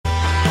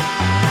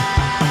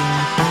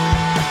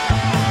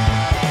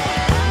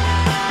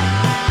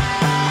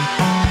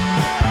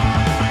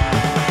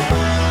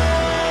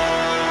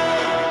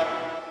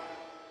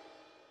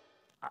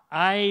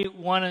I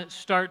want to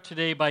start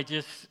today by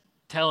just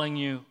telling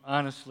you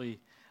honestly,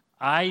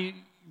 I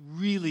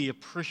really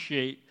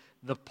appreciate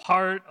the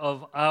part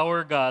of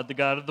our God, the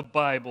God of the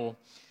Bible.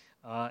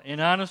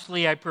 And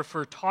honestly, I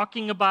prefer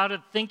talking about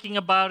it, thinking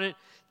about it,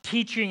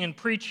 teaching and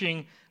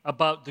preaching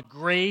about the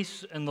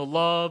grace and the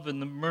love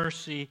and the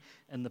mercy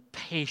and the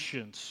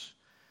patience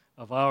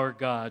of our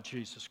God,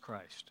 Jesus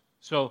Christ.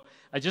 So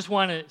I just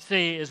want to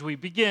say as we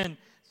begin,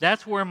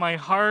 that's where my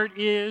heart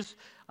is.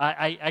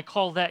 I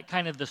call that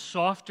kind of the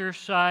softer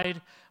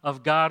side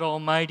of God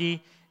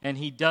Almighty, and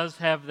He does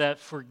have that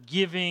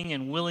forgiving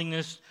and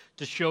willingness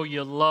to show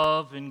you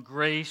love and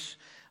grace.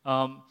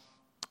 The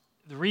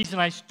reason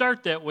I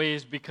start that way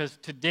is because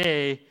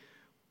today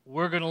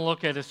we're going to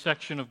look at a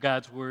section of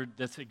God's Word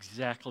that's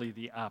exactly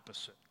the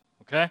opposite.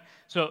 Okay?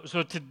 So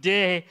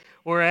today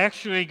we're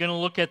actually going to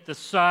look at the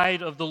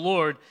side of the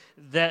Lord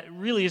that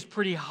really is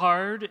pretty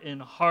hard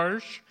and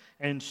harsh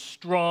and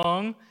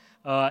strong.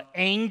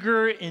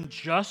 Anger and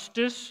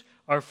justice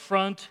are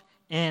front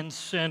and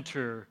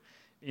center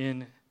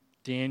in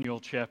Daniel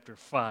chapter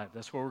 5.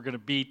 That's where we're going to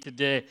be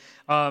today.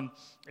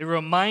 It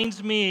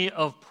reminds me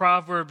of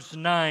Proverbs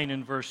 9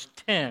 and verse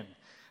 10.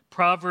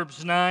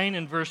 Proverbs 9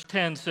 and verse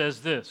 10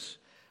 says this: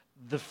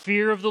 "The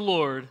fear of the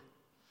Lord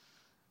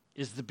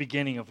is the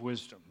beginning of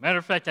wisdom." Matter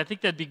of fact, I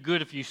think that'd be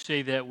good if you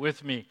say that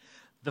with me.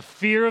 The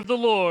fear of the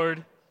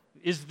Lord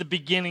is the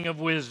beginning of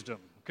wisdom.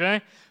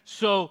 Okay?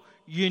 So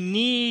we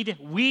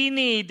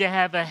need to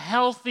have a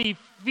healthy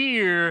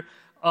fear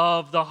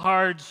of the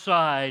hard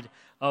side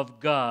of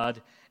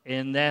God,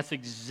 and that's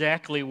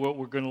exactly what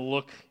we're going to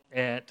look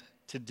at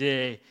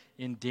today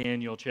in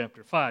Daniel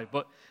chapter 5.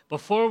 But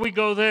before we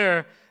go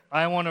there,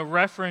 I want to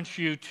reference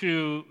you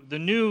to the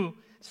new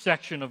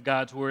section of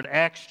God's Word,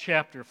 Acts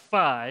chapter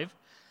 5.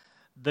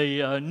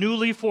 The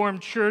newly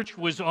formed church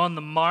was on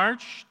the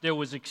march. There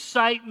was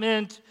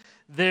excitement.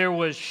 There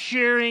was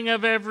sharing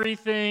of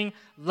everything.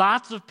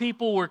 Lots of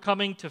people were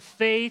coming to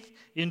faith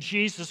in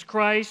Jesus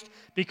Christ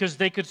because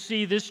they could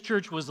see this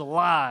church was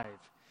alive.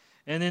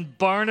 And then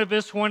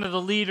Barnabas, one of the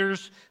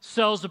leaders,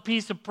 sells a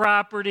piece of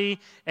property,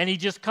 and he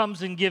just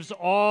comes and gives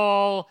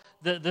all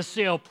the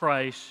sale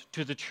price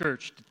to the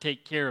church to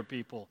take care of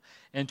people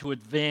and to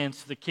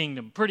advance the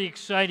kingdom. Pretty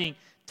exciting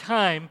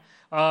time.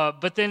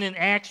 But then in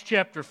Acts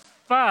chapter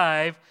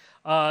 5,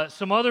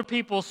 some other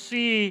people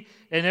see,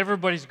 and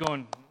everybody's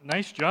going,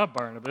 "Nice job,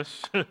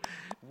 Barnabas."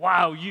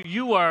 Wow,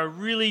 you are a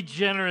really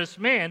generous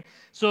man.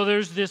 So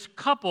there's this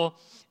couple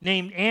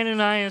named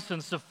Ananias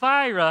and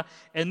Sapphira,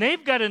 and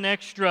they've got an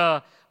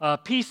extra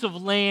piece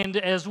of land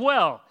as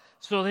well.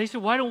 So they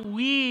said, "Why don't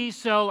we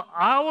sell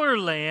our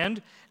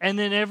land, and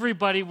then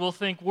everybody will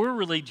think we're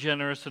really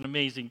generous and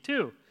amazing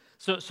too."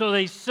 So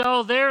they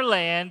sell their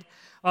land,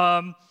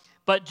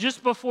 but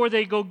just before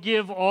they go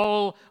give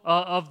all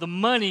of the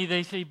money,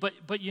 they say,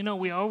 but you know,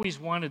 we always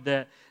wanted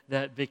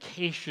that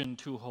vacation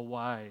to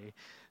Hawaii.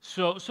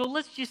 So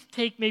let's just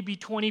take maybe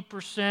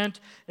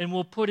 20% and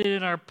we'll put it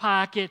in our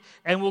pocket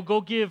and we'll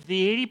go give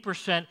the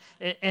 80%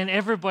 and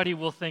everybody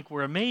will think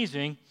we're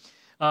amazing.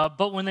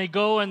 But when they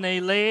go and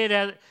they lay it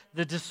at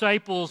the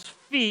disciples'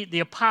 feet, the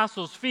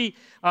apostles' feet,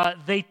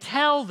 they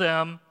tell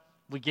them,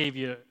 "We gave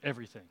you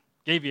everything.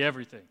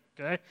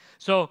 Okay?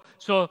 So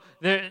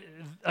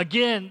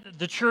again,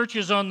 the church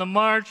is on the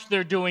march.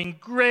 They're doing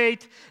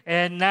great,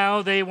 and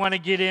now they want to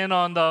get in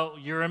on the,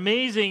 "You're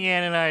amazing,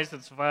 Ananias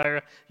and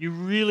Sapphira. You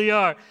really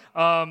are."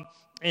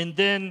 And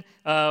then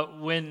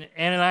when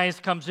Ananias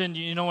comes in,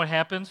 you know what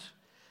happens?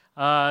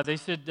 They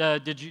said,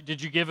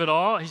 "Did you give it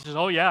all?" He says,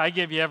 "Oh yeah, I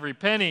gave you every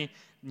penny."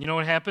 You know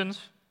what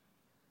happens?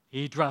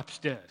 He drops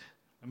dead.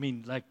 I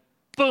mean, like,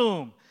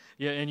 boom.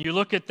 Yeah, and you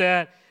look at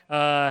that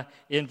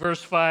in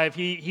verse 5.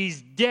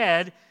 He's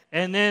dead.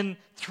 And then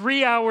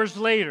 3 hours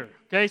later,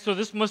 okay, so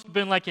this must have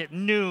been like at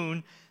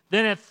noon.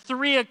 Then at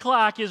 3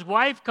 o'clock, his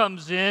wife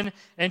comes in,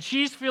 and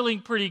she's feeling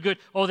pretty good.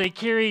 Oh, they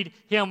carried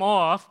him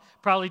off,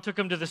 probably took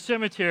him to the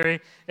cemetery.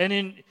 And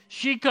then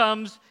she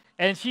comes,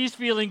 and she's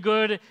feeling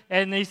good.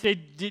 And they say,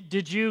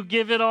 did you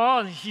give it all?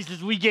 And she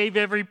says, "We gave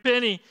every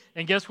penny."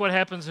 And guess what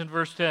happens in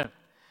verse 10?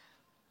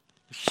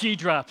 She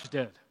drops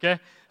dead,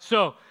 okay?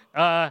 So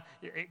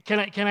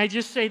can I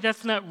just say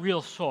that's not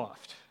real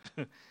soft.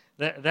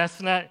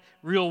 That's not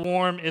real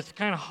warm. It's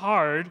kind of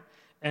hard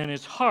and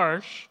it's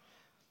harsh.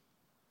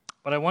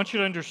 But I want you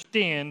to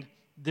understand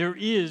there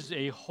is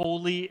a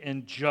holy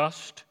and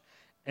just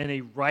and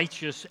a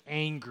righteous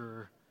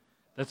anger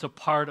that's a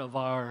part of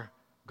our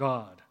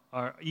God,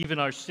 even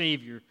our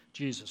Savior,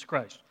 Jesus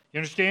Christ. You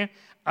understand?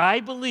 I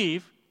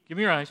believe, give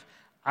me your eyes,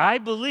 I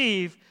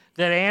believe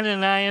that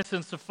Ananias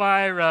and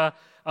Sapphira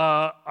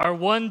are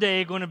one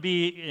day going to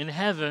be in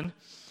heaven.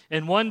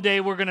 And one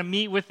day we're going to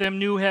meet with them,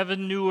 new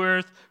heaven, new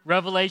earth,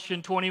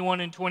 Revelation 21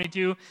 and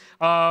 22.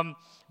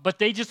 But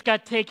they just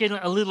got taken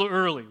a little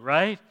early,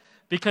 right?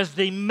 Because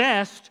they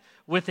messed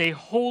with a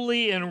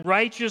holy and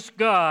righteous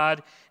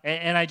God.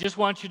 And I just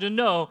want you to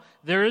know,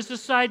 there is a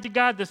side to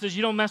God that says,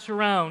 you don't mess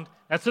around.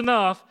 That's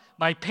enough.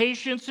 My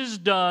patience is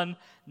done.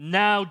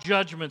 Now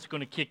judgment's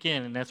going to kick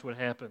in. And that's what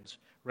happens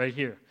right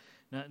here.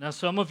 Now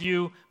some of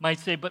you might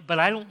say, but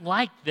I don't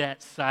like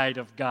that side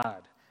of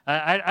God.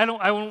 I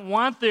don't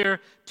want there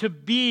to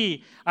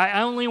be,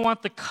 I only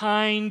want the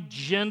kind,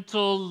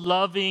 gentle,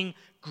 loving,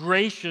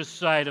 gracious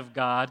side of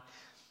God.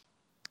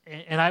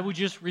 And I would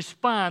just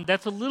respond,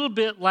 that's a little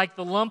bit like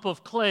the lump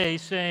of clay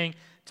saying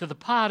to the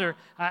potter,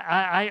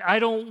 I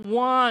don't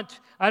want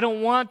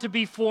to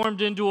be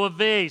formed into a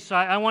vase.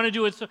 I want to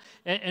do it so.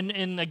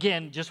 And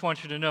again, just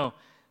want you to know,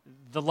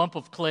 the lump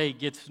of clay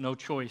gets no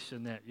choice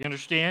in that. You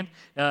understand?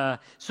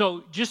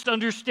 So just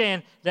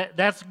understand that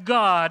that's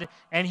God,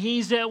 and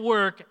He's at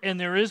work, and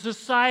there is a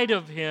side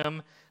of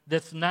Him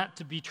that's not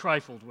to be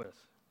trifled with.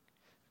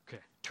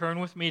 Okay, turn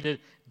with me to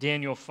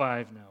Daniel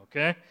 5 now,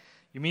 okay?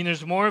 You mean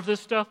there's more of this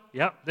stuff?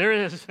 Yep, there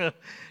is.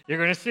 You're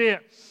going to see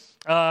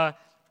it.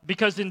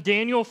 Because in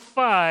Daniel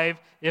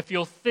 5, if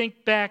you'll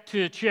think back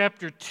to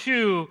chapter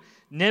 2,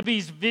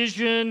 Nebi's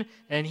vision,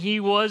 and he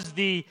was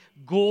the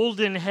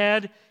golden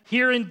head.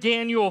 Here in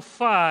Daniel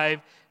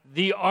 5,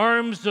 the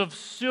arms of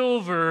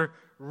silver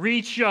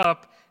reach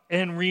up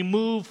and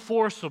remove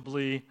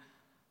forcibly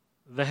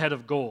the head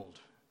of gold.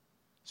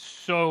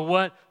 So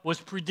what was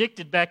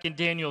predicted back in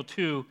Daniel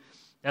 2,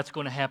 that's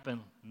going to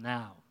happen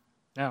now.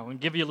 Now, I'm going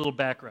to give you a little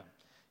background.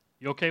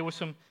 You okay with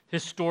some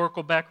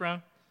historical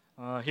background?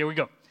 Here we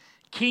go.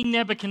 King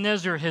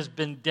Nebuchadnezzar has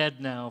been dead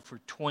now for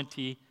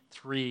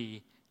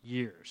 23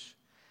 years.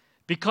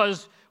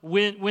 Because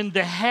when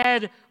the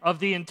head of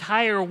the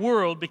entire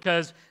world,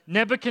 because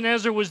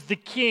Nebuchadnezzar was the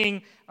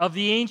king of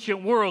the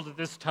ancient world at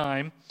this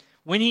time,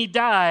 when he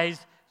dies,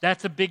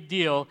 that's a big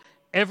deal.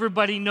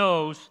 Everybody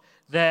knows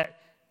that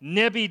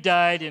Nebi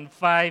died in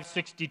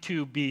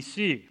 562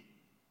 BC.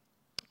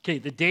 Okay,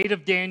 the date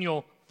of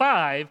Daniel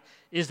 5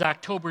 is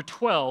October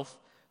 12th,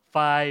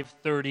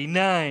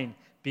 539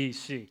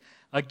 BC.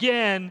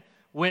 Again,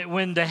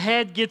 when the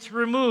head gets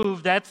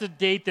removed, that's a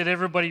date that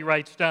everybody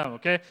writes down,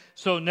 okay?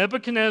 So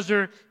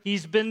Nebuchadnezzar,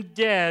 he's been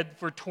dead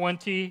for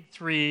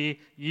 23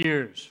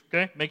 years,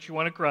 okay? Makes you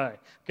want to cry,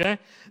 okay?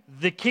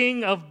 The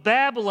king of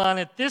Babylon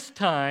at this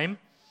time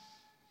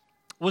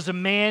was a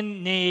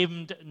man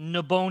named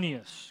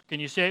Nabonius. Can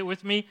you say it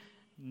with me?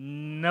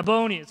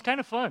 Nabonius. It's kind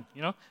of fun,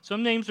 you know?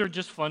 Some names are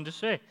just fun to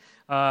say.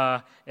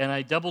 And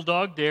I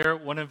double-dog dare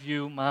one of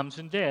you moms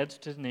and dads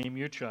to name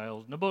your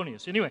child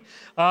Nabonius. Anyway,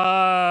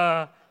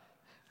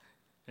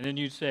 and then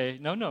you'd say,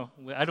 no,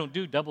 I don't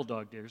do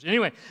double-dog dares.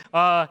 Anyway,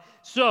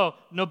 so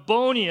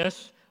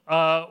Nabonius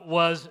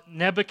was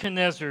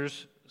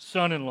Nebuchadnezzar's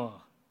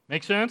son-in-law.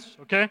 Make sense?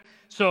 Okay?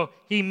 So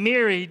he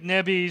married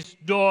Nebi's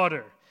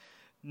daughter.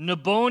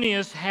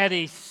 Nabonius had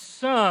a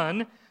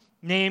son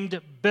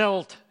named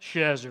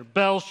Belshazzar,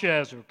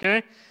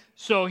 okay?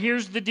 So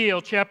here's the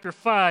deal, chapter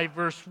 5,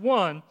 verse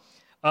 1.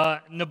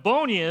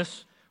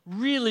 Nabonius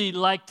really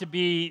liked to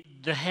be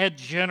the head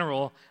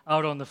general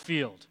out on the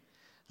field.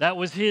 That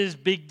was his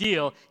big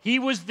deal. He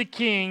was the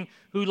king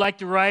who liked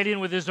to ride in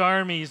with his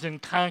armies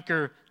and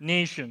conquer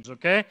nations,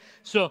 okay?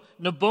 So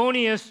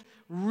Nabonius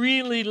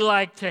really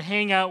liked to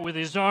hang out with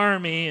his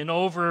army and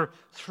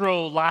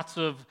overthrow lots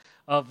of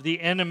the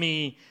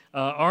enemy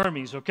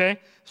armies, okay?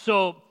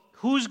 So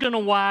who's going to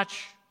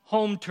watch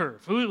home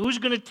turf? Who's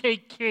going to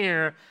take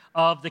care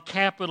of the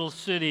capital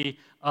city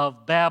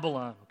of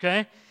Babylon,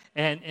 okay?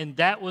 And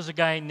that was a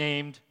guy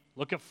named,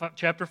 look at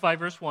chapter 5,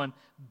 verse 1,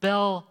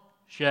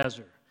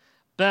 Belshazzar.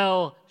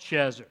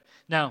 Belshazzar.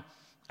 Now,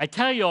 I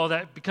tell you all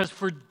that because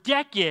for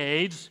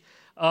decades,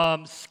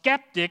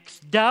 skeptics,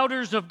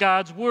 doubters of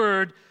God's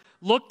word,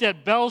 looked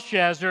at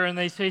Belshazzar and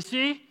they say,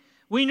 see,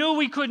 we knew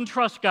we couldn't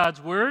trust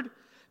God's word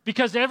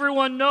because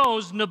everyone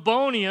knows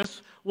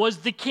Nabonius was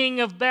the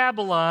king of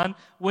Babylon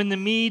when the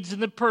Medes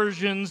and the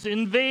Persians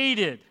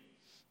invaded.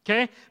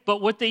 Okay? But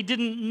what they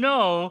didn't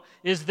know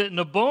is that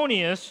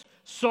Nabonius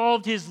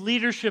solved his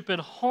leadership at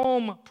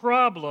home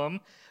problem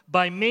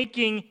by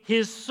making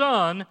his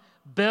son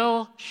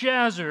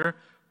Belshazzar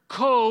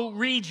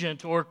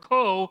co-regent or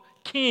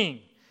co-king.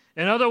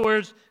 In other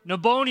words,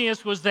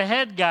 Nabonius was the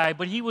head guy,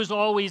 but he was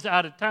always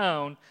out of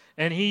town,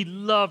 and he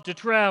loved to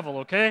travel,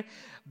 okay?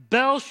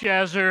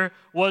 Belshazzar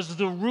was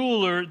the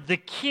ruler, the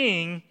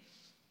king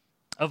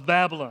of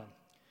Babylon.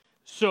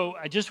 So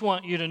I just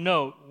want you to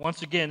note,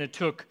 once again, it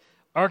took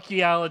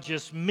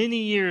archaeologists many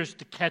years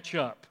to catch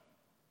up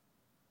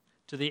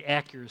to the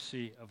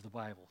accuracy of the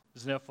Bible.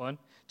 Isn't that fun?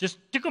 Just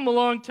took them a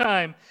long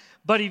time,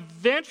 but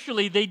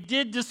eventually they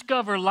did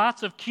discover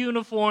lots of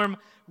cuneiform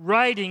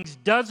writings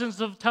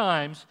dozens of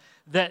times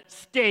that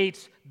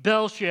states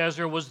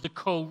Belshazzar was the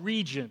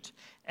co-regent.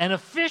 And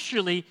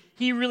officially,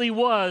 he really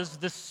was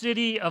the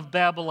city of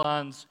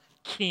Babylon's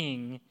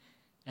king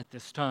at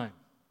this time.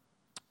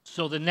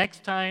 So the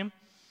next time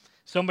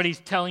somebody's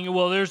telling you,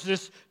 well, there's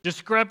this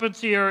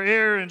discrepancy or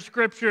error in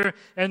Scripture,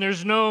 and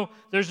there's no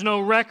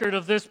record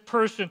of this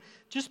person,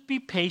 just be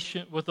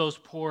patient with those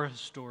poor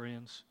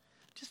historians.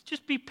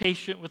 Just be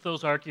patient with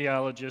those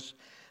archaeologists.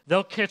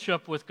 They'll catch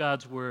up with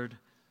God's Word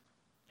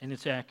and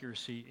its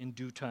accuracy in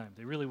due time.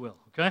 They really will,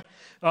 okay?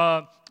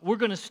 We're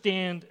going to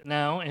stand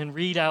now and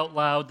read out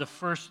loud the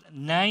first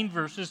 9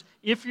 verses.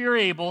 If you're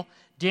able,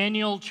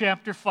 Daniel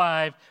chapter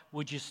 5,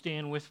 would you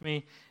stand with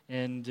me?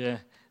 And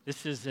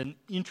this is an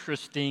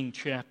interesting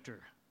chapter.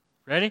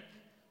 Ready?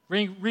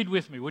 Read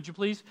with me, would you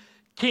please?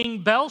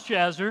 King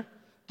Belshazzar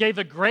gave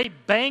a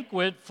great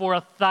banquet for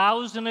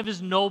 1,000 of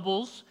his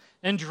nobles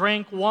and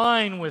drank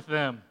wine with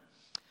them.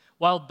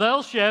 While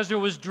Belshazzar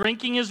was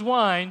drinking his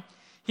wine,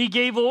 he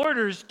gave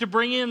orders to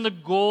bring in the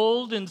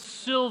gold and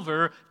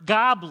silver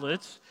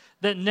goblets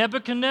that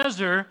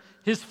Nebuchadnezzar,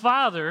 his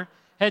father,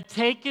 had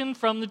taken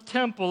from the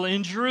temple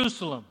in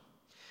Jerusalem,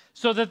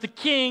 so that the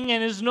king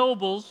and his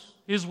nobles,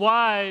 his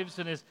wives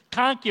and his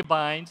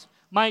concubines,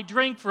 might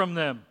drink from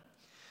them.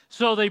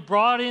 So they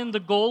brought in the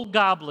gold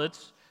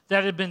goblets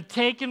that had been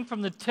taken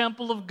from the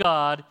temple of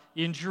God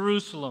in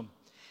Jerusalem.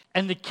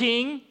 And the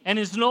king and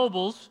his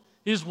nobles,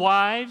 his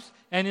wives,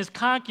 and his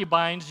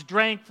concubines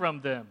drank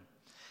from them.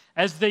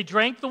 As they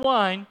drank the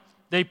wine,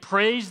 they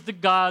praised the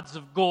gods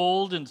of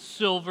gold and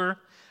silver,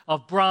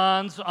 of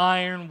bronze,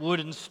 iron, wood,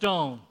 and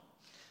stone.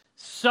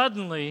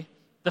 Suddenly,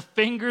 the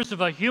fingers of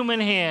a human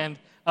hand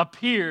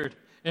appeared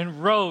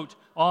and wrote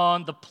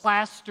on the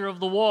plaster of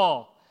the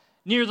wall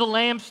near the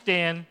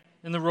lampstand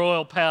in the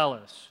royal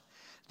palace.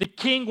 The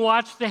king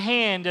watched the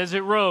hand as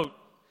it wrote.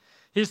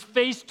 His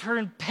face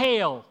turned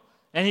pale,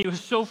 and he was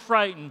so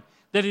frightened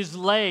that his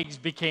legs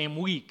became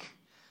weak,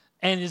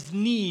 and his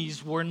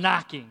knees were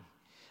knocking.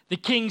 The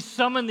king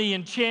summoned the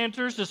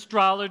enchanters,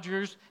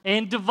 astrologers,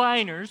 and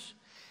diviners.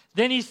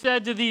 Then he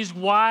said to these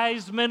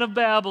wise men of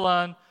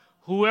Babylon,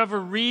 "Whoever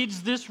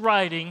reads this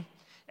writing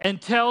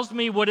and tells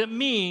me what it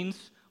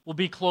means will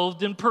be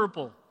clothed in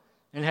purple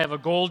and have a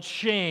gold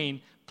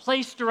chain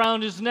placed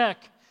around his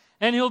neck,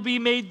 and he'll be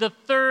made the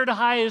 3rd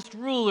highest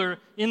ruler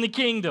in the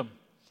kingdom."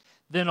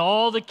 Then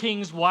all the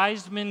king's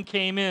wise men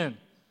came in,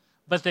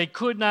 but they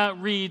could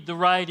not read the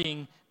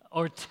writing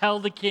or tell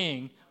the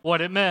king what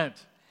it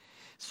meant.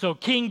 So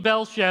King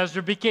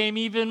Belshazzar became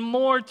even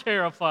more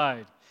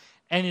terrified,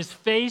 and his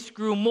face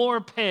grew more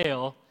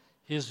pale.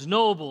 His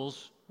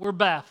nobles were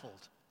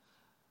baffled.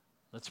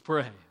 Let's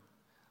pray.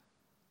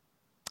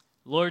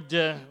 Lord,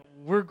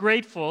 we're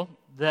grateful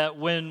that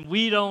when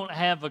we don't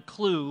have a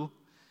clue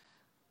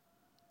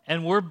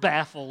and we're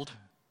baffled,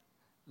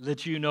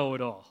 that you know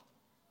it all.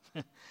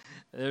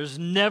 There's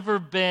never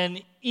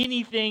been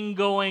anything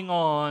going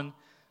on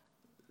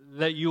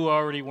that you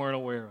already weren't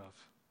aware of.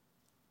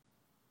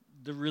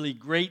 The really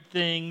great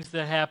things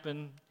that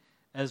happen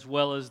as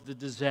well as the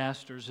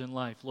disasters in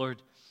life.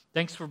 Lord,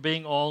 thanks for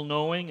being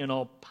all-knowing and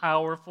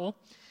all-powerful.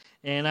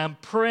 And I'm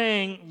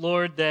praying,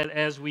 Lord, that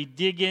as we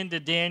dig into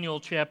Daniel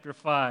chapter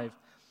 5,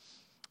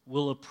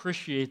 we'll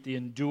appreciate the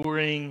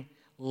enduring,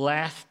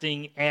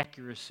 lasting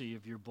accuracy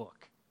of your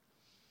book.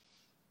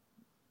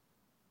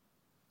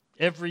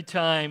 Every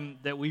time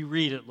that we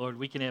read it, Lord,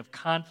 we can have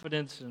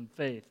confidence and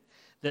faith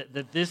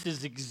that this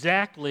is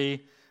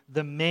exactly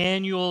the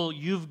manual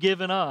you've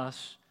given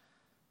us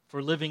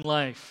for living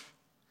life.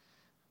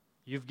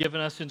 You've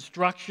given us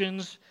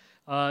instructions.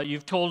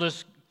 You've told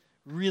us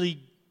really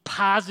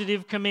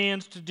positive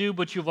commands to do,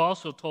 but you've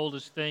also told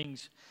us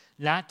things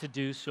not to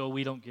do so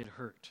we don't get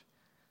hurt.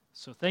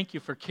 So thank you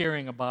for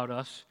caring about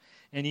us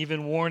and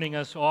even warning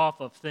us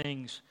off of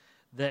things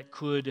that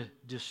could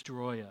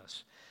destroy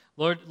us.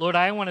 Lord,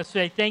 I want to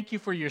say thank you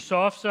for your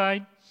soft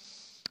side.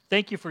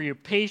 Thank you for your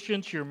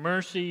patience, your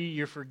mercy,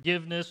 your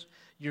forgiveness,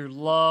 your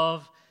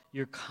love,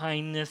 your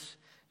kindness,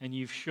 and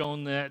you've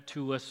shown that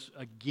to us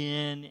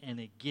again and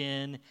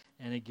again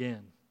and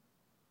again.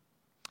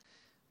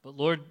 But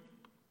Lord,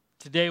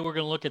 today we're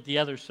going to look at the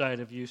other side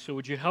of you. So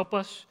would you help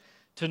us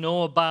to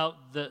know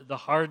about the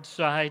hard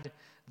side,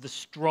 the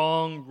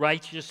strong,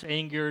 righteous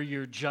anger,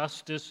 your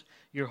justice,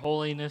 your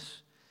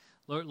holiness?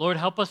 Lord,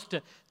 help us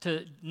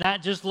to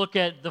not just look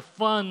at the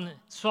fun,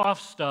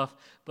 soft stuff,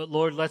 but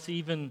Lord, let's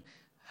even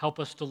help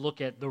us to look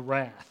at the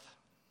wrath.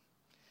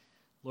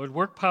 Lord,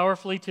 work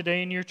powerfully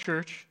today in your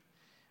church.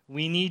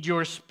 We need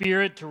your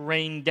Spirit to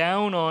rain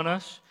down on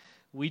us.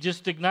 We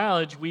just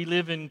acknowledge we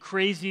live in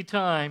crazy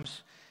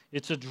times.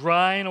 It's a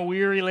dry and a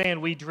weary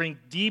land. We drink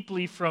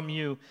deeply from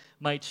you.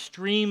 Might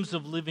streams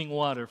of living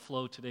water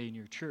flow today in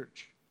your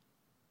church.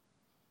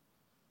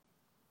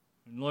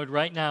 And Lord,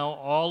 right now,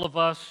 all of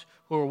us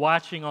who are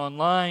watching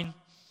online,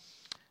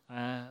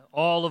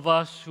 all of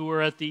us who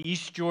are at the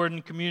East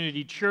Jordan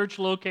Community Church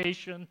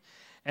location,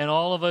 and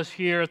all of us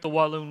here at the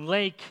Walloon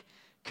Lake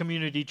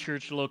Community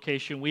Church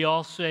location, we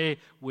all say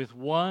with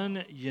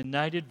one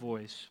united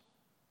voice,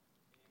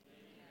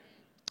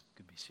 you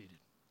can be seated.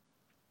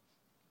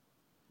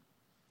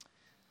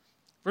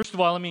 First of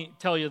all, let me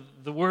tell you,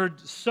 the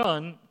word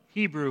son,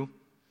 Hebrew,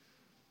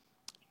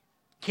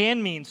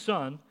 can mean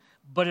son,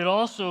 but it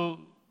also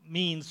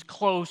means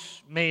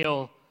close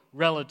male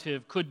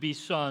relative, could be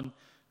son,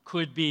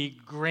 could be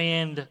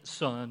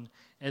grandson,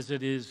 as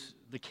it is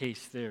the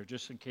case there,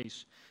 just in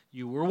case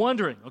you were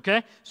wondering,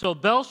 okay? So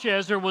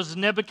Belshazzar was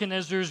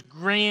Nebuchadnezzar's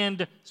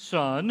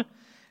grandson,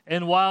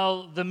 And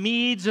while the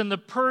Medes and the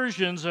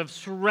Persians have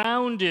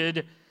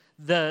surrounded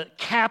the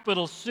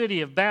capital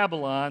city of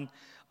Babylon,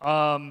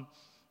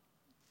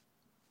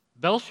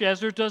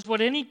 Belshazzar does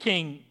what any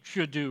king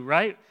should do,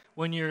 right?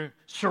 When you're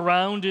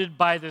surrounded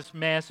by this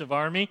massive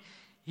army,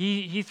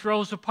 he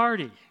throws a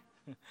party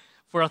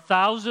for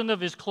 1,000 of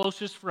his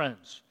closest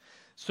friends.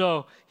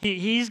 So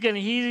he is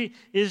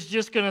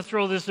just going to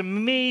throw this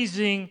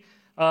amazing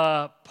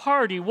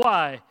party.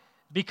 Why?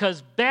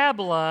 Because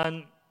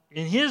Babylon,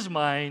 in his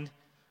mind,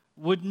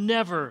 would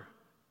never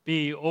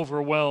be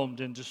overwhelmed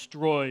and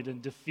destroyed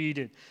and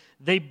defeated.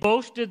 They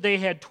boasted they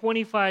had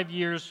 25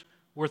 years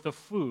worth of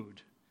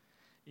food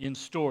in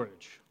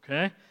storage,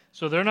 okay?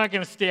 So they're not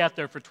going to stay out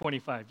there for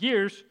 25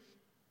 years.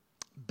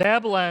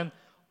 Babylon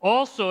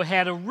also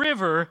had a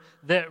river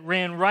that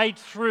ran right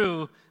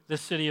through the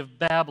city of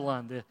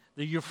Babylon,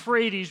 the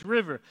Euphrates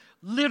River.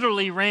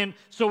 Literally ran,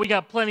 so we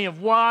got plenty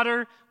of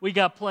water, we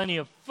got plenty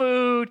of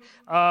food.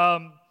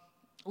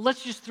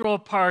 Let's just throw a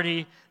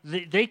party.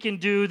 They can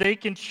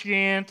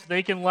chant,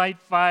 they can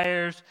light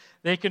fires,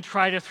 they can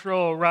try to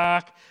throw a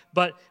rock,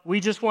 but we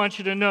just want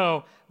you to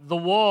know the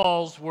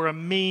walls were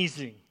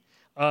amazing.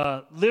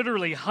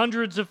 Literally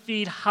hundreds of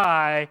feet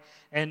high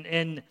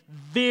and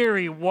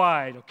very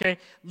wide, okay?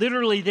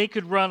 Literally, they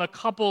could run a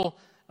couple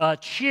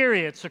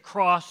chariots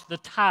across the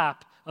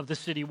top of the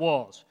city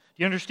walls.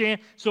 Do you understand?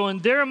 So in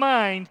their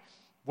mind,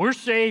 we're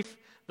safe.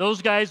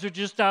 Those guys are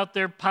just out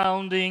there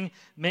pounding,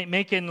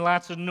 making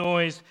lots of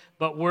noise,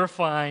 but we're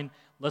fine.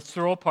 Let's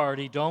throw a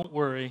party. Don't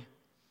worry.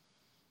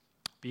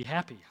 Be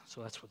happy.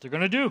 So that's what they're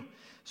going to do.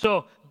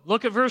 So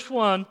look at verse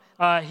 1.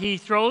 He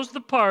throws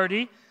the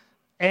party,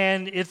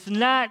 and it's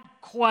not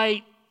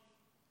quite,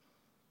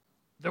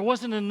 there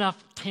wasn't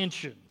enough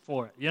tension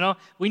for it. You know,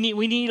 we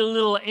need a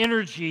little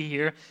energy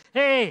here.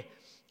 Hey,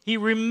 he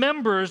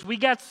remembers we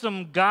got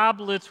some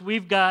goblets.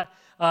 We've got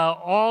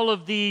all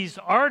of these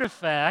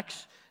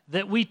artifacts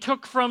that we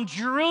took from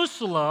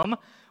Jerusalem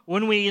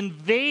when we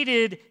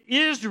invaded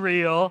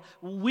Israel.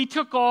 We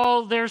took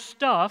all their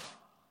stuff,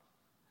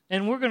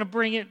 and we're going to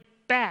bring it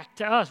back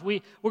to us.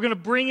 We're going to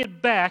bring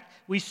it back.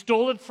 We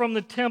stole it from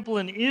the temple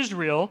in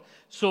Israel.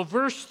 So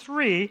verse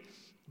 3,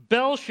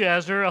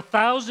 Belshazzar,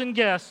 1,000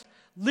 guests,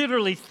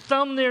 literally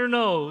thumb their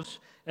nose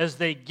as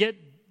they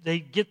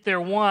get their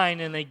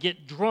wine and they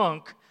get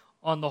drunk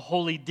on the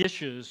holy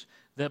dishes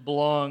that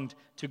belonged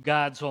to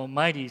God's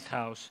Almighty's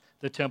house,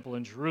 the temple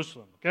in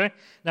Jerusalem, okay?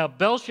 Now,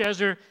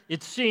 Belshazzar,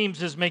 it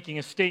seems, is making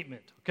a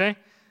statement, okay?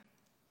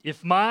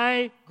 If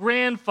my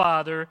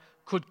grandfather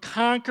could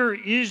conquer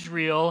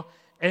Israel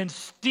and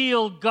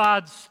steal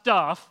God's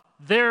stuff,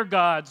 their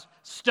God's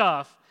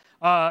stuff,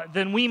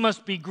 then we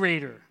must be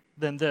greater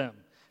than them.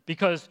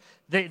 Because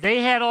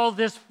they had all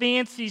this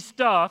fancy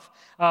stuff,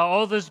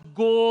 all this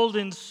gold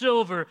and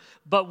silver,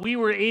 but we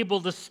were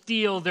able to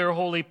steal their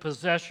holy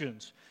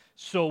possessions.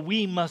 So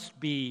we must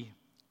be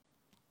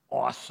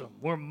awesome.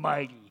 We're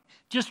mighty.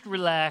 Just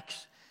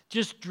relax.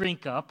 Just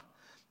drink up.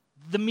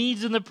 The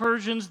Medes and the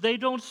Persians, they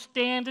don't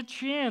stand a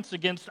chance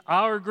against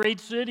our great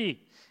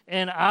city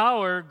and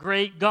our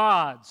great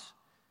gods.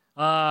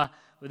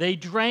 They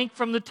drank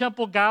from the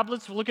temple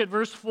goblets. Look at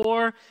verse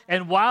 4.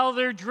 And while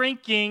they're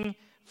drinking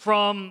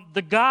from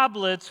the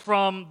goblets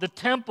from the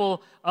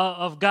temple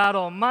of God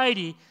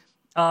Almighty,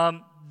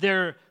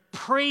 they're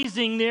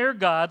praising their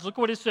gods. Look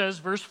what it says,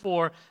 verse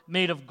 4,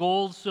 made of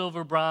gold,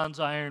 silver, bronze,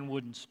 iron,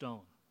 wood, and stone.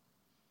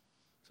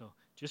 So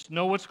just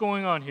know what's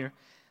going on here.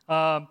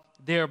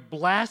 They're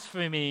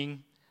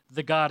blaspheming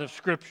the God of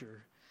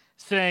Scripture,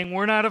 saying,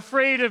 we're not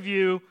afraid of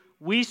you.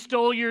 We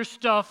stole your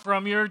stuff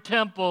from your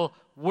temple.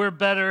 We're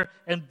better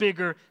and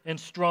bigger and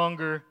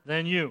stronger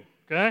than you.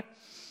 Okay?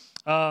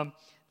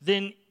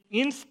 Then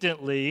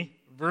instantly,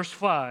 verse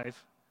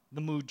 5,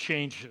 the mood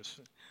changes.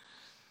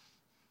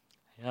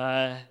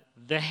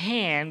 The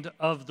hand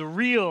of the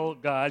real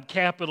God,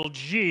 capital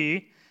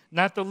G,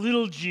 not the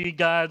little g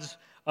gods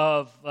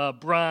of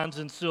bronze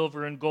and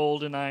silver and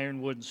gold and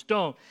iron, wood, and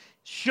stone,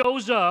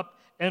 shows up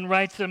and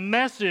writes a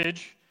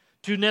message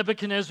to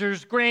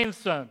Nebuchadnezzar's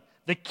grandson,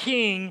 the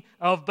king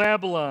of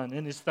Babylon,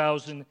 and his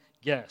 1,000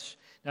 guests.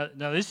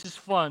 Now this is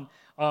fun.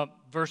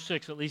 Verse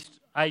 6, at least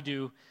I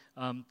do,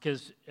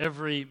 because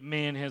every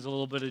man has a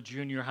little bit of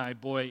junior high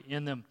boy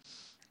in them.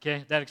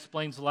 Okay, that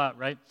explains a lot,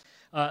 right?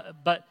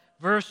 But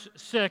verse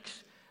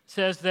 6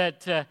 says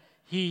that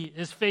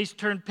his face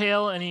turned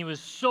pale and he was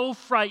so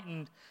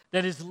frightened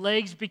that his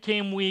legs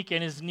became weak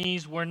and his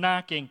knees were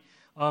knocking.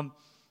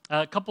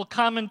 A couple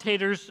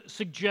commentators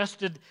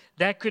suggested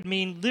that could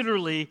mean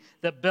literally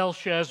that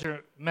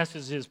Belshazzar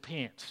messes his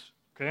pants.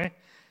 Okay?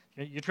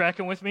 You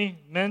tracking with me,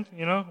 men?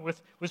 You know,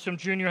 with some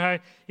junior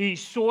high? He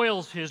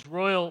soils his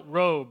royal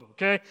robe,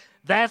 okay?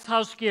 That's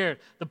how scared.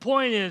 The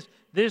point is,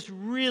 this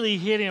really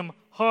hit him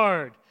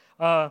hard.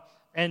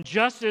 And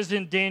just as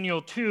in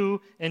Daniel 2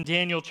 and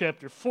Daniel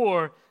chapter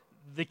 4,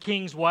 the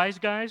king's wise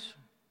guys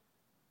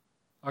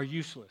are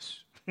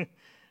useless. We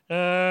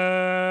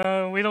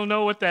don't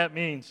know what that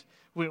means.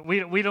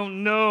 We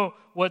don't know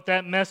what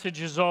that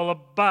message is all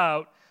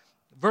about.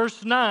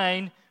 Verse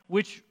 9,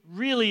 which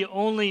really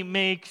only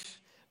makes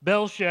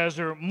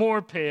Belshazzar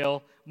more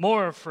pale,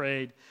 more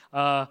afraid.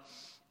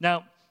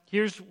 Now,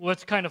 here's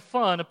what's kind of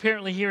fun.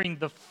 Apparently, hearing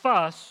the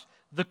fuss,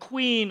 the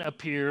queen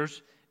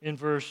appears in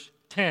verse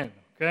 10,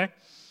 okay?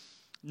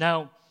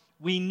 Now,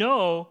 we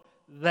know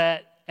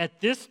that at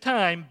this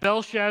time,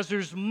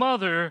 Belshazzar's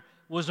mother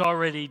was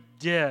already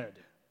dead,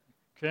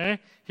 okay?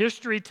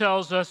 History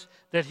tells us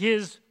that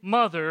his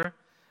mother,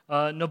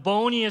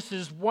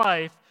 Nabonius'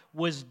 wife,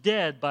 was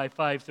dead by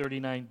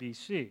 539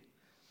 BC,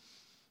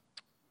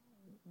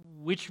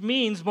 which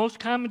means most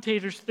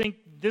commentators think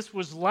this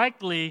was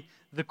likely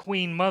the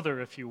queen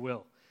mother, if you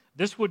will.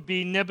 This would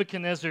be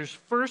Nebuchadnezzar's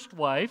first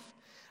wife,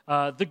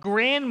 the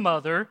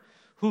grandmother,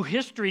 who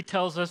history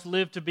tells us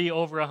lived to be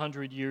over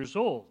 100 years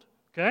old,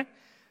 okay?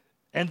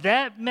 And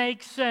that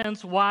makes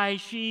sense why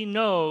she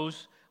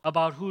knows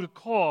about who to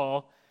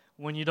call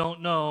when you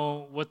don't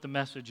know what the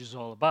message is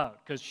all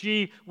about, because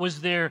she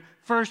was there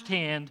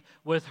firsthand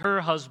with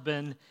her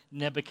husband,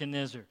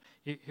 Nebuchadnezzar.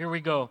 Here we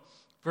go.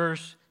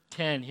 Verse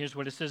 10, here's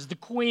what it says. The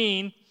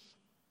queen,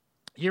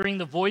 hearing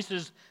the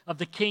voices of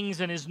the kings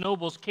and his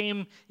nobles,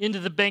 came into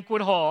the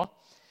banquet hall.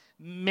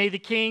 May the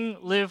king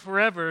live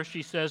forever,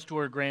 she says to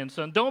her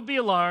grandson. Don't be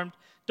alarmed.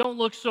 Don't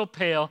look so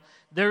pale.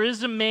 There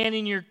is a man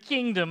in your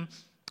kingdom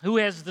who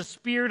has the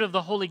spirit of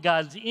the holy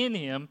gods in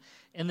him.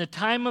 In the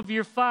time of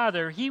your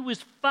father, he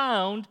was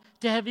found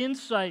to have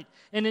insight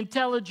and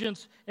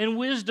intelligence and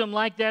wisdom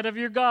like that of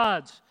your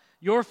gods.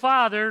 Your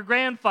father,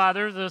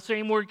 grandfather, the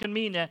same word can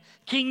mean that,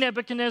 King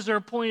Nebuchadnezzar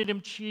appointed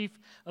him chief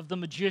of the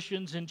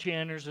magicians,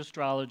 enchanters,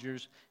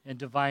 astrologers, and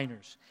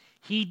diviners.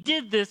 He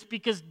did this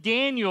because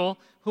Daniel,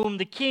 whom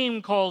the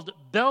king called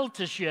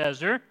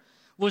Belteshazzar,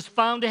 was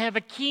found to have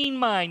a keen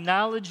mind,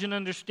 knowledge and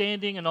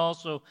understanding, and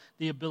also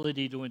the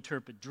ability to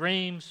interpret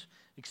dreams,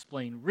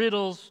 explain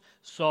riddles,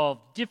 solve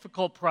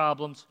difficult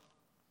problems.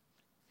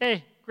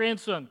 Hey,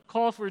 grandson,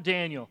 call for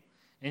Daniel,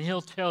 and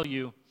he'll tell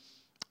you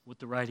what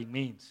the writing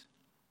means.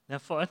 Isn't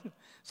that fun?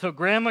 So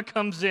grandma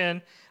comes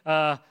in.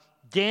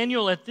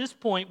 Daniel, at this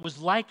point, was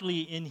likely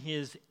in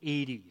his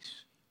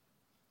 80s.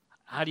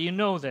 How do you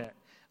know that?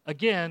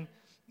 Again,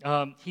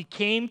 he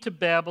came to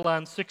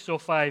Babylon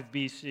 605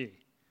 BC.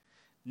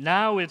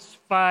 Now it's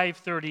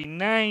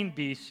 539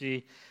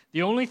 BC.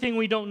 The only thing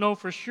we don't know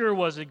for sure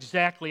was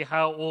exactly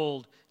how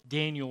old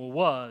Daniel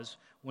was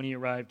when he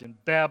arrived in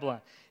Babylon.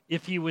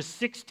 If he was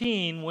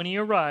 16 when he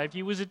arrived,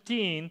 he was a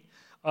teen,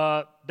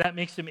 that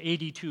makes him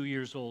 82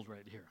 years old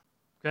right here.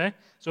 Okay?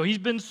 So he's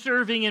been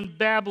serving in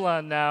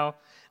Babylon now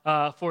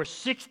for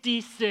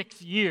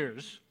 66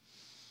 years,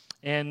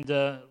 and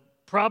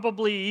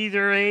probably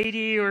either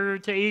 80 or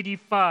to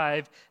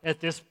 85 at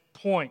this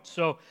point.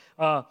 So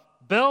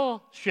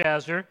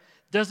Belshazzar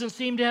doesn't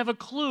seem to have a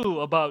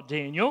clue about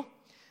Daniel.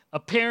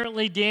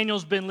 Apparently,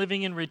 Daniel's been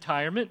living in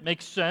retirement,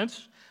 makes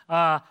sense,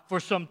 for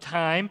some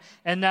time.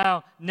 And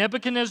now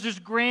Nebuchadnezzar's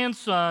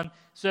grandson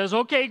says,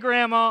 okay,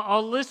 Grandma,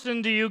 I'll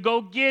listen to you.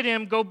 Go get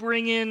him. Go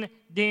bring in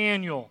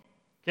Daniel.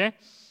 Okay?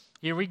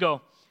 Here we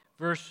go.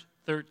 Verse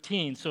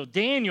 13. So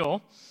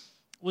Daniel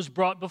was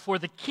brought before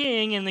the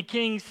king, and the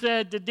king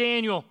said to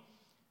Daniel,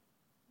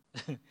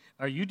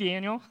 are you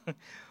Daniel?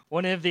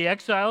 One of the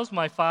exiles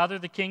my father,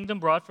 the kingdom,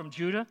 brought from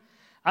Judah?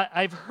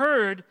 I've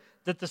heard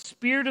that the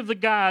spirit of the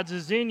gods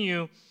is in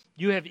you.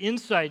 You have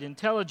insight,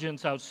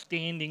 intelligence,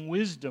 outstanding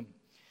wisdom.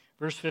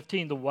 Verse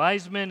 15, the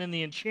wise men and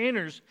the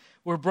enchanters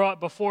were brought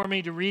before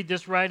me to read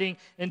this writing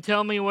and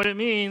tell me what it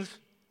means.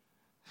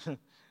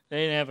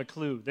 They didn't have a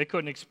clue. They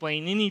couldn't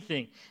explain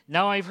anything.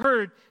 Now I've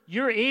heard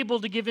you're able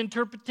to give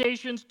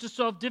interpretations to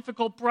solve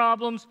difficult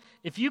problems.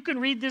 If you can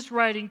read this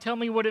writing, tell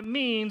me what it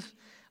means.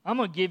 I'm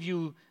going to give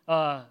you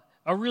a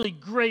really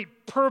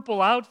great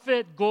purple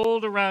outfit,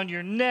 gold around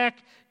your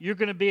neck. You're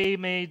going to be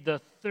made the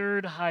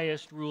third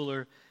highest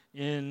ruler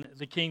in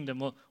the kingdom.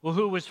 Well,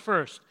 who was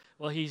first?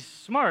 Well, he's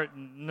smart.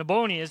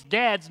 Nabonius,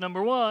 dad's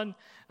number one.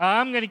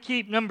 I'm going to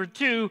keep number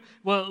two.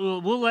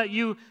 Well, we'll let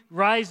you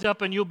rise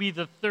up and you'll be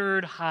the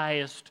third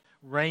highest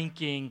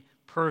ranking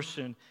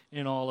person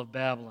in all of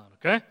Babylon,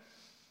 okay?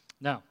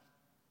 Now,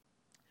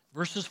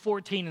 verses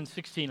 14 and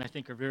 16 I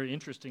think are very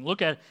interesting.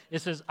 Look at it.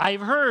 It says,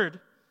 I've heard.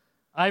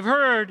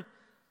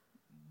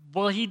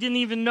 Well, he didn't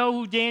even know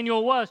who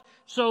Daniel was.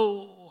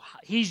 So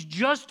he's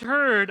just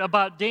heard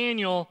about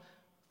Daniel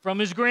from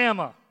his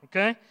grandma,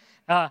 okay?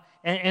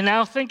 And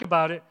now think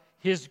about it.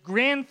 His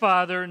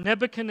grandfather,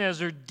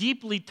 Nebuchadnezzar,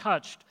 deeply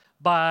touched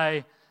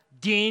by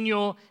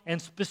Daniel and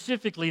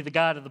specifically the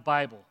God of the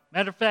Bible.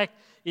 Matter of fact,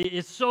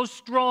 it's so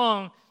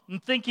strong, I'm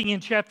thinking in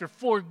chapter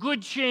 4,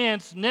 good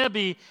chance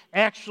Nebi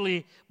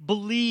actually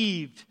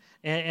believed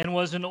and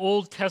was an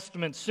Old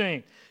Testament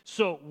saint.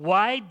 So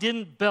why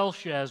didn't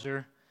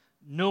Belshazzar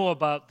know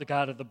about the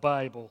God of the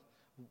Bible?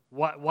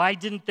 Why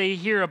didn't they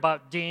hear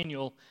about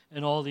Daniel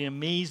and all the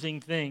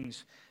amazing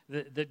things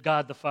that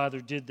God the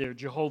Father did there,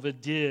 Jehovah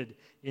did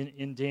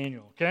in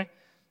Daniel, okay?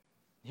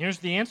 Here's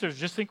the answer.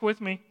 Just think with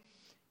me.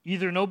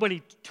 Either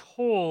nobody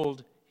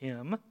told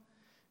him,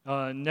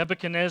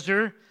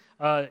 Nebuchadnezzar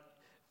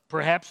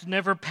perhaps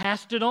never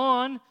passed it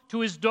on to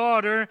his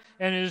daughter,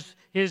 and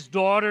his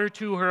daughter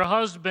to her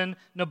husband,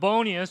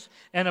 Nabonius,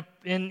 and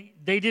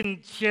they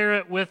didn't share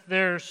it with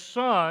their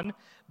son,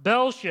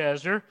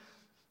 Belshazzar.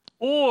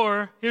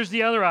 Or, here's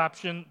the other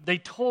option, they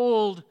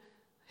told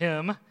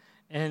him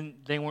and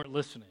they weren't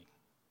listening.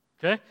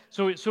 Okay?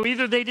 So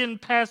either they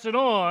didn't pass it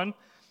on,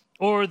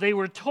 or they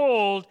were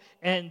told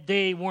and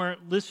they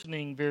weren't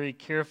listening very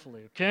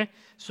carefully. Okay?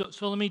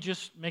 So let me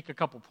just make a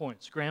couple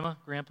points. Grandma,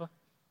 Grandpa?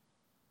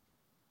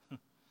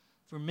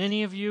 For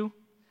many of you,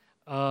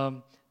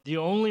 the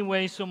only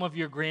way some of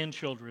your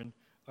grandchildren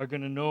are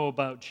going to know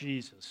about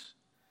Jesus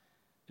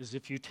is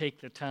if you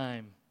take the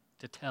time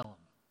to tell them.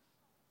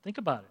 Think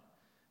about it.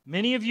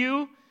 Many of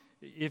you,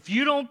 if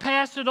you don't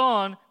pass it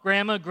on,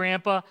 Grandma,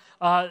 Grandpa,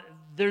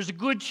 there's a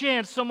good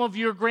chance some of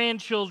your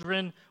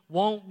grandchildren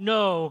won't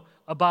know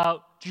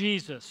about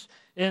Jesus.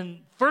 And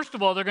first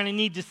of all, they're going to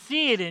need to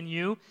see it in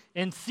you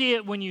and see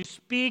it when you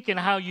speak and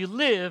how you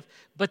live,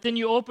 but then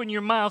you open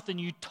your mouth and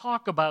you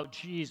talk about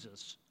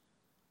Jesus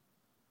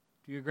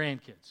to your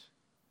grandkids.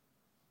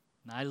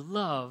 And I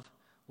love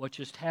what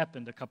just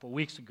happened a couple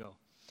weeks ago.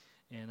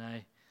 And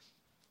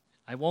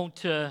I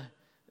won't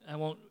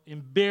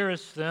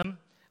embarrass them,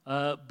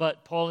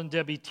 but Paul and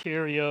Debbie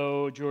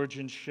Terrio, George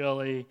and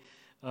Shelley,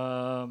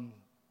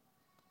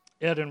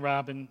 Ed and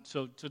Robin,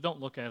 so don't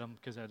look at them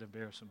because I'd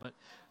embarrass them.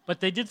 But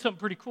they did something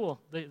pretty cool.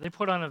 They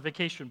put on a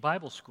vacation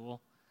Bible school.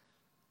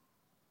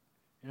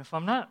 And if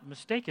I'm not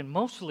mistaken,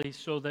 mostly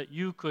so that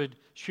you could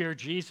share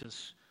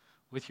Jesus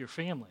with your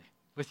family,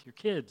 with your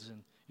kids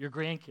and your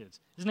grandkids.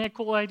 Isn't that a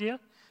cool idea?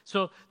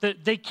 So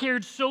that they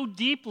cared so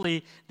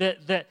deeply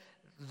that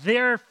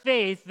their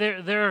faith,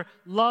 their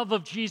love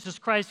of Jesus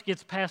Christ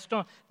gets passed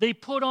on. They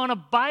put on a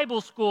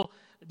Bible school.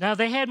 Now,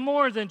 they had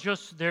more than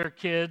just their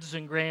kids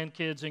and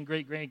grandkids and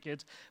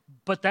great-grandkids,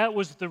 but that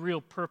was the real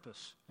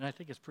purpose, and I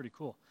think it's pretty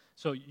cool.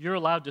 So you're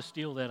allowed to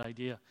steal that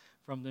idea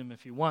from them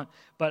if you want,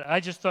 but I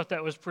just thought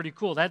that was pretty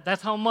cool.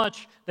 That's how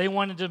much they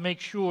wanted to make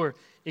sure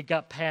it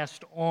got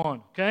passed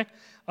on, okay?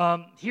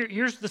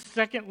 Here's the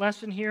second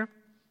lesson here.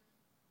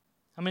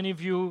 How many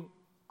of you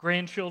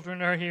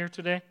grandchildren are here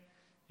today?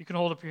 You can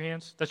hold up your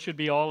hands. That should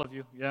be all of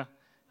you,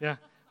 yeah.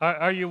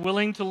 Are you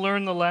willing to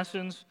learn the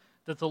lessons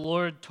that the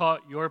Lord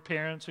taught your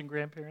parents and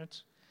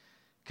grandparents?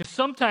 Because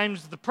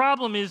sometimes the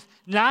problem is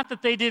not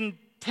that they didn't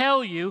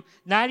tell you,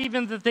 not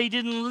even that they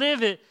didn't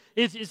live it,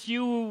 it's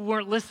you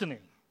weren't listening.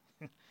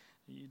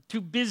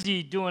 Too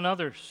busy doing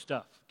other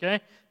stuff,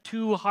 okay?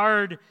 Too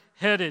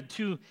hard-headed,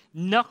 too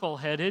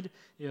knuckle-headed,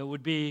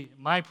 would be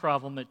my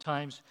problem at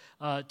times,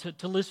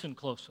 to listen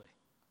closely.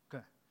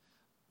 Okay,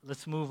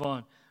 let's move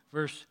on.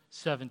 Verse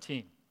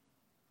 17.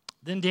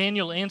 Then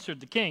Daniel answered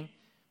the king.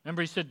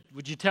 Remember, he said,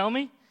 would you tell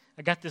me?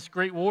 I got this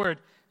great reward.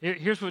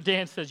 Here's what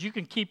Dan says. You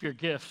can keep your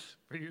gifts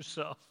for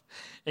yourself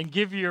and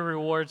give your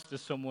rewards to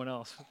someone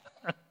else.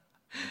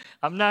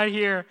 I'm not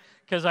here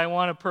because I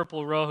want a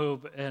purple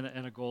robe and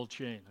a gold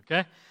chain,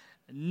 okay?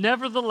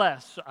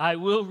 Nevertheless, I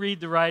will read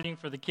the writing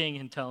for the king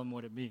and tell him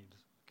what it means,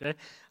 okay?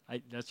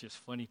 That's just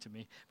funny to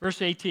me.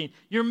 Verse 18,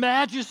 Your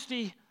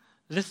Majesty,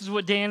 this is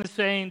what Dan is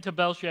saying to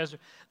Belshazzar.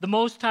 The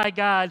Most High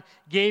God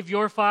gave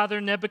your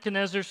father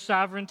Nebuchadnezzar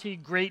sovereignty,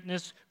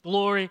 greatness,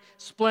 glory,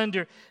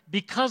 splendor.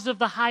 Because of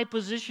the high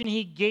position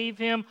he gave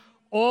him,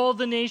 all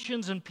the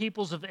nations and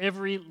peoples of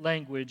every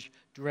language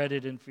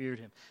dreaded and feared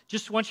him.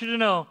 Just want you to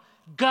know,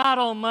 God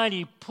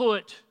Almighty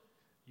put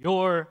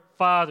your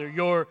father,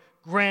 your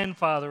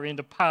grandfather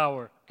into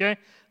power, okay?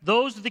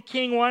 Those the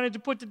king wanted to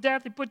put to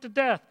death, he put to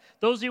death.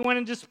 Those he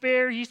wanted to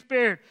spare, he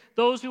spared.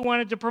 Those who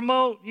wanted to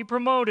promote, he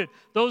promoted.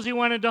 Those he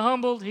wanted to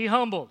humble, he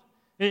humbled.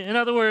 In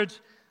other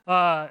words,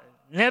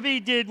 Nebi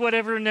did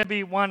whatever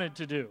Nebi wanted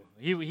to do.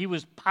 He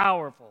was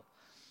powerful.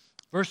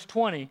 Verse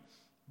 20,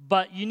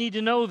 but you need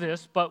to know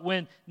this, but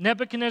when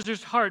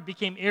Nebuchadnezzar's heart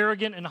became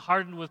arrogant and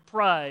hardened with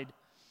pride,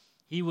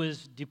 he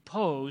was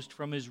deposed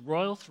from his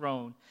royal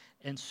throne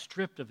and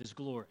stripped of his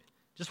glory.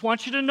 Just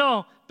want you to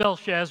know,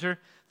 Belshazzar,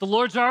 the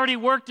Lord's already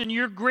worked in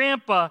your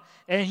grandpa,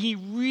 and he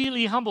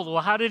really humbled.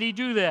 Well, how did he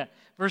do that?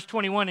 Verse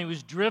 21, he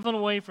was driven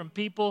away from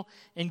people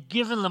and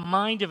given the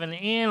mind of an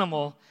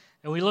animal.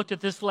 And we looked at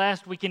this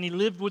last week, and he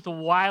lived with the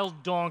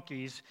wild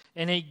donkeys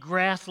and ate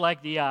grass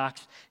like the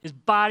ox. His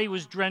body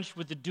was drenched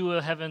with the dew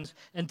of heavens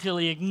until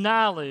he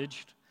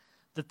acknowledged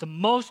that the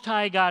Most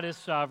High God is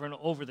sovereign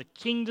over the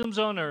kingdoms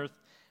on earth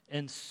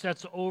and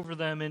sets over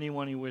them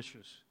anyone he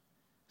wishes.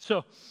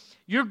 So,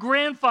 your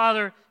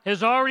grandfather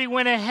has already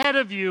went ahead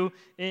of you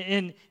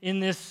in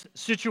this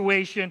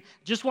situation.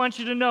 Just want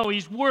you to know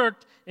he's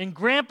worked, and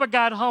Grandpa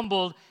got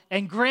humbled,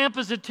 and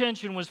Grandpa's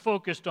attention was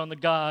focused on the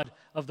God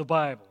of the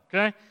Bible,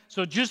 okay?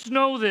 So just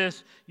know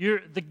this,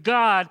 the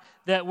God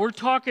that we're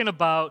talking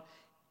about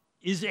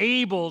is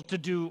able to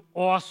do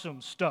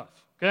awesome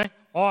stuff, okay?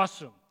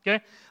 Awesome,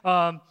 okay?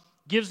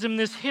 Gives him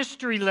this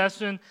history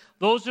lesson.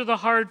 Those are the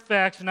hard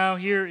facts. Now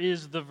here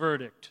is the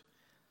verdict.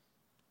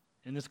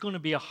 And it's going to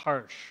be a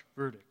harsh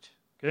verdict,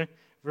 okay?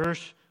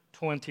 Verse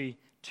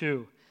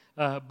 22.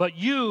 But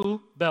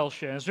you,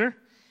 Belshazzar,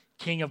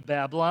 king of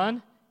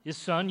Babylon, his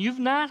son, you've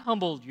not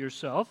humbled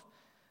yourself,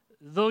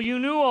 though you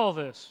knew all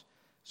this.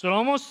 So it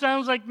almost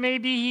sounds like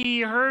maybe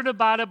he heard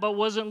about it but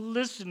wasn't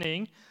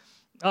listening.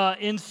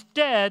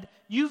 Instead,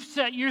 you've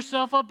set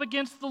yourself up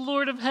against the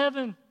Lord of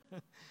heaven.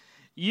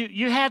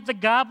 You had the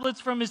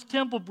goblets from his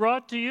temple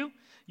brought to you.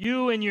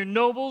 You and your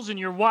nobles and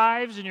your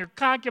wives and your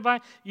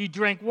concubines, you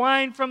drank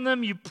wine from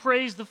them. You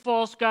praised the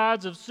false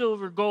gods of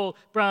silver, gold,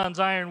 bronze,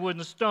 iron, wood,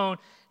 and stone.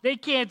 They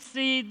can't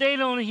see, they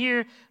don't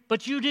hear,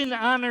 but you didn't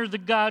honor the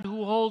God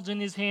who holds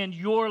in his hand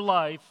your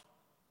life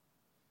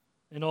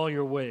in all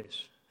your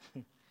ways.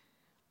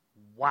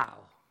 Wow,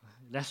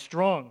 that's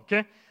strong,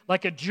 okay?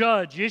 Like a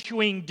judge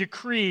issuing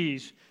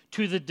decrees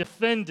to the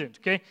defendant,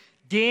 okay?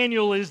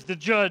 Daniel is the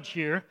judge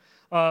here.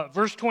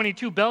 Verse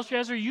 22,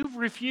 Belshazzar, you've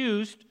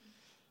refused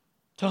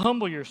to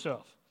humble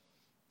yourself.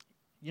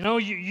 You know,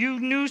 you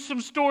knew some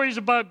stories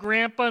about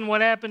Grandpa and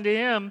what happened to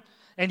him,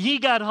 and he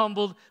got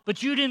humbled,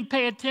 but you didn't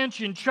pay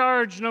attention.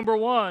 Charge number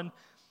one,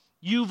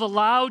 you've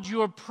allowed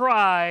your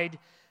pride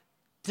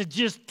to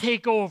just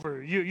take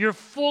over. You're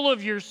full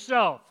of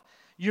yourself.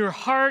 Your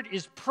heart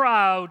is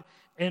proud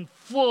and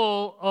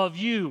full of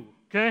you,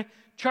 okay?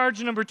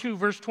 Charge number 2,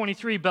 verse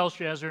 23,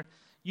 Belshazzar,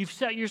 you've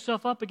set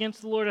yourself up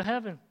against the Lord of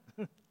heaven,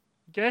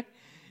 okay?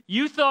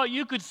 You thought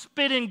you could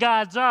spit in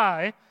God's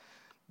eye.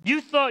 You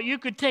thought you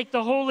could take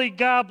the holy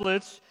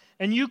goblets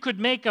and you could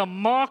make a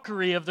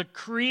mockery of the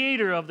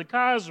creator of the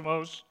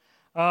cosmos.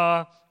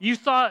 You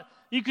thought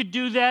you could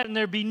do that and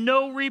there'd be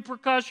no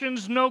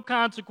repercussions, no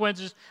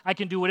consequences. I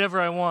can do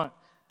whatever I want.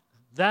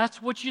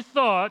 That's what you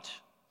thought.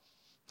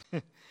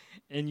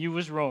 And you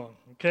was wrong,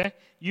 okay?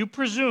 You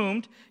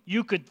presumed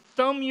you could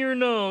thumb your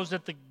nose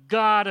at the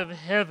God of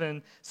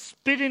heaven,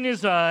 spit in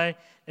his eye,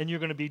 and you're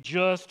going to be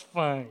just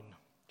fine,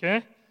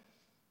 okay?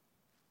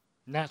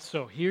 Not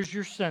so. Here's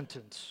your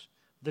sentence.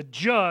 The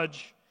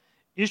judge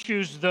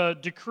issues the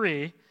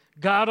decree.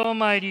 God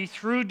Almighty,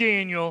 through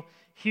Daniel,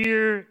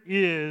 here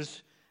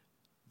is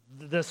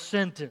the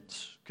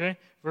sentence, okay?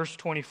 Verse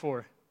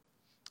 24.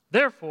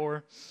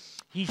 Therefore,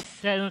 he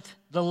sent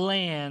the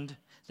hand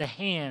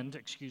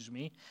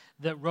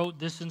that wrote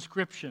this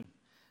inscription.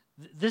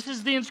 This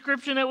is the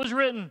inscription that was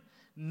written.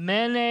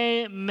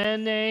 Mene,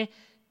 Mene,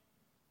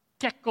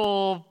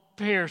 Tekel,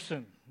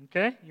 Parsin.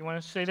 Okay? You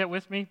want to say that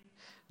with me?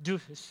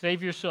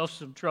 Save yourself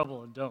some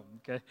trouble and don't,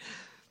 okay?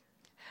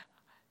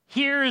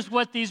 Here is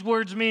what these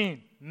words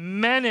mean.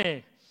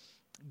 Mene.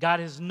 God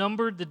has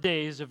numbered the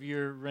days of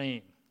your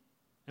reign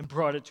and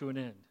brought it to an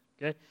end,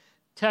 okay?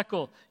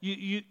 Tekel.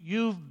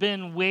 You've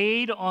been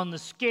weighed on the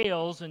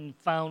scales and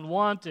found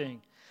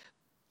wanting.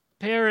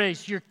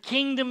 Peres, your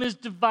kingdom is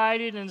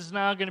divided and is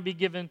now going to be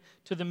given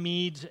to the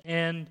Medes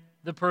and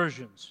the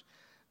Persians.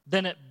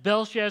 Then at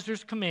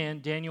Belshazzar's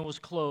command, Daniel was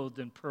clothed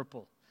in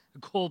purple. A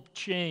gold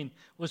chain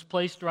was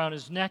placed around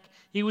his neck.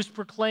 He was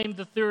proclaimed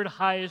the third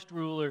highest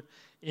ruler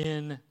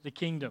in the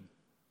kingdom.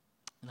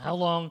 And how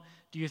long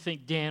do you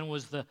think Dan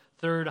was the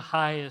third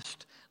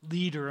highest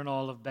leader in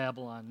all of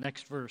Babylon?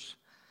 Next verse.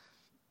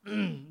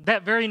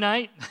 That very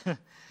night,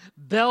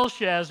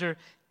 Belshazzar,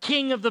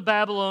 king of the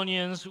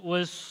Babylonians,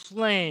 was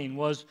slain,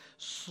 was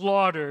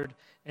slaughtered,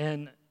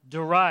 and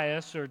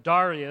Darius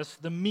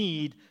the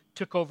Mede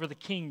took over the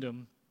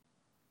kingdom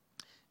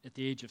at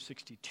the age of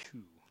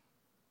 62.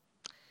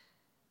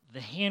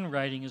 The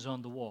handwriting is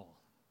on the wall.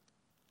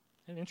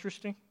 Isn't that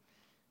interesting?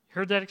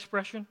 Heard that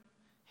expression?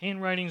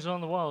 Handwriting's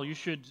on the wall. You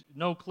should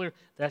know clear.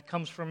 That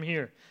comes from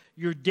here.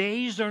 Your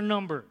days are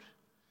numbered.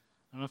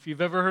 I don't know if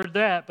you've ever heard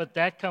that, but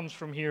that comes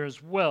from here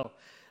as well.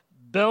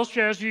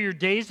 Belshazzar, your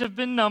days have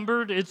been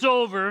numbered. It's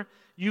over.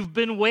 You've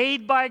been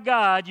weighed by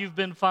God. You've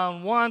been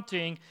found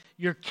wanting.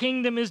 Your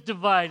kingdom is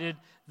divided.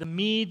 The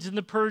Medes and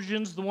the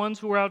Persians, the ones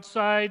who are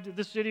outside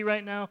the city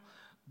right now,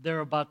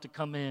 they're about to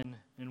come in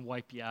and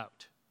wipe you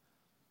out.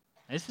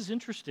 Now, this is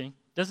interesting.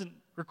 Doesn't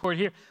record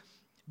here.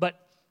 But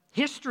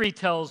history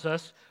tells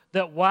us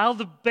that while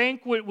the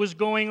banquet was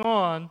going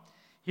on,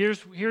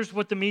 here's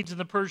what the Medes and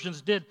the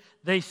Persians did.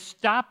 They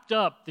stopped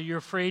up the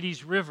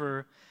Euphrates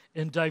River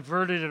and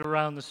diverted it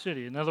around the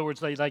city. In other words,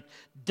 they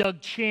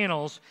dug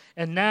channels,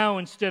 and now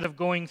instead of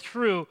going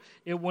through,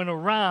 it went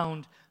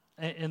around,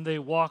 and they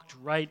walked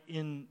right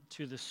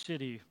into the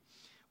city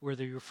where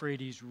the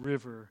Euphrates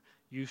River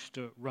used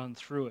to run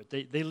through it.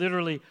 They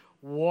literally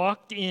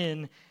walked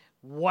in,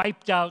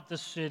 wiped out the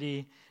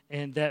city,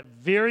 and that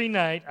very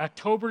night,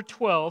 October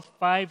 12th,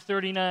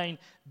 539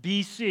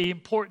 BC,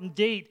 important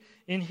date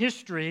in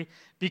history,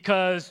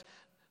 because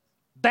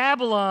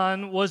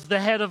Babylon was the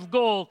head of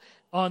gold.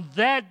 On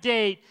that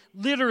date,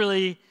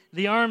 literally,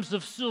 the arms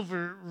of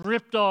silver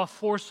ripped off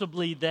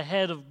forcibly the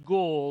head of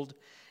gold,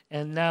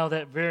 and now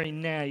that very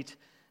night,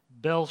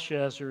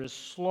 Belshazzar is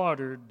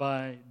slaughtered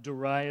by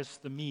Darius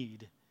the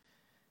Mede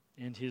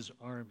and his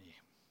army.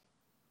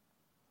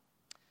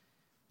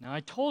 Now, I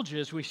told you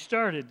as we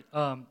started,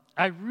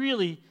 I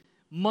really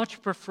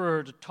much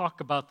prefer to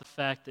talk about the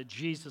fact that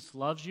Jesus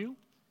loves you.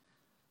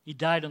 He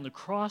died on the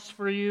cross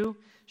for you,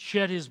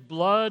 shed his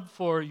blood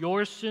for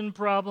your sin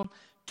problem,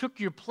 took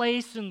your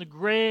place in the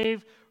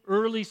grave,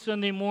 early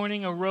Sunday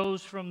morning,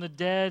 arose from the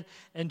dead,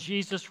 and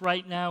Jesus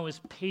right now is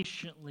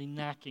patiently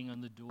knocking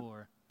on the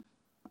door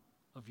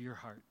of your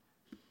heart.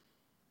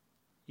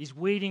 He's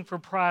waiting for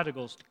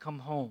prodigals to come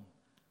home.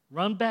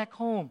 Run back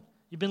home.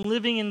 You've been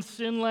living in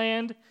sin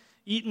land,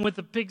 eating with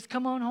the pigs.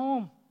 Come on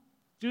home.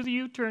 Do the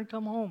U-turn,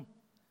 come home.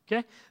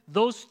 Okay?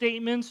 Those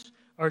statements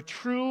are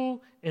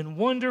true and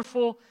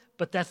wonderful,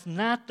 but that's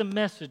not the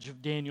message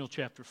of Daniel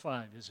chapter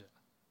 5, is it?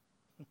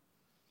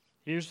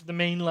 Here's the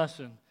main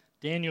lesson,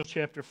 Daniel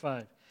chapter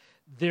 5.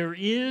 There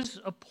is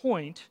a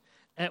point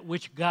at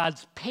which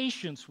God's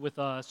patience with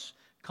us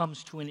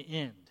comes to an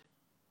end. Do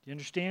you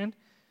understand?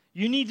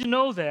 You need to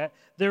know that.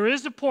 There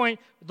is a point,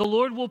 the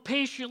Lord will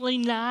patiently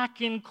knock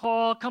and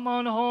call, come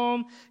on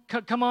home,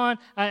 come on,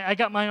 I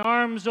got my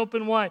arms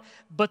open wide.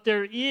 But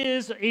there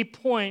is a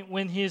point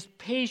when His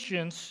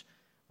patience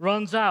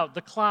runs out.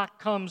 The clock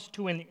comes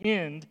to an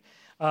end.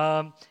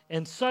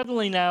 And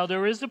suddenly now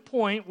there is a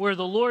point where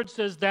the Lord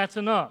says, that's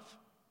enough.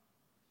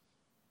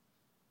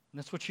 And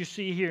that's what you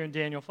see here in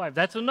Daniel 5.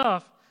 That's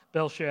enough,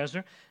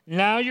 Belshazzar.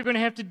 Now you're going to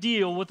have to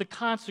deal with the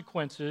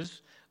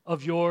consequences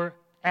of your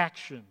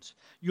actions.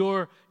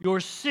 Your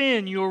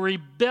sin, your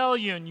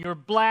rebellion, your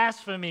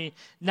blasphemy.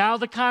 Now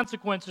the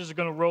consequences are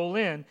going to roll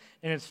in,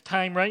 and it's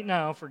time right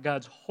now for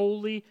God's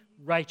holy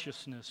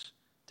righteousness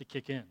to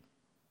kick in.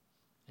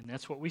 And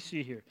that's what we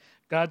see here.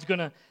 God's going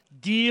to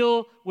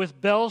deal with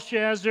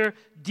Belshazzar,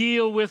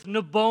 deal with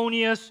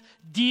Nabonius,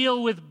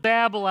 deal with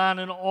Babylon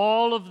and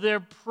all of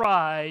their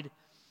pride,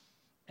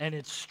 and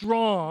it's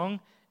strong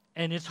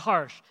and it's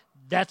harsh.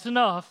 That's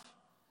enough.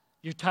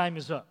 Your time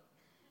is up.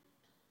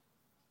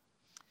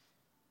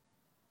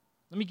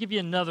 Let me give you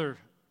another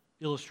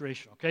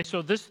illustration, okay?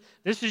 So this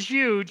is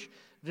huge.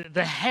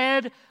 The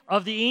head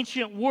of the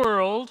ancient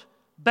world,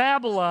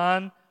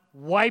 Babylon,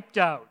 wiped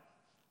out.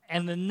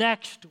 And the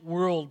next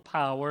world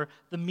power,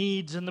 the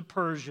Medes and the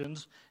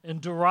Persians,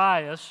 and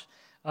Darius,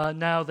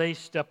 now they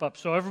step up.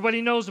 So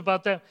everybody knows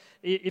about that.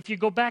 If you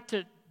go back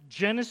to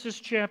Genesis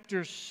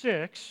chapter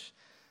 6,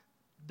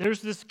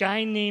 there's this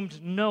guy named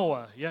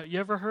Noah. You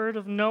ever heard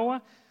of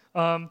Noah?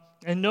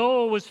 And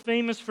Noah was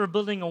famous for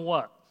building a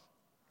what?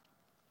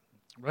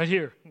 Right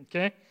here,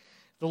 okay?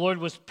 The Lord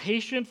was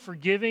patient,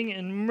 forgiving,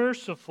 and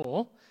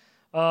merciful.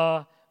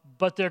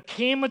 But there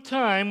came a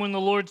time when the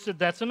Lord said,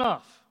 that's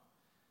enough.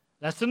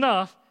 That's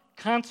enough.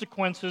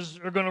 Consequences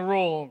are going to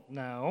roll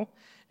now.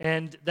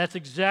 And that's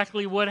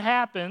exactly what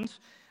happens.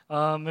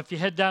 If you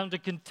head down to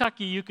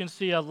Kentucky, you can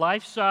see a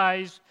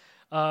life-size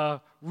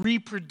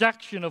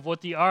reproduction of what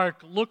the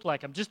ark looked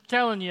like. I'm just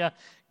telling you,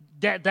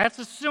 that's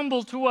a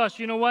symbol to us.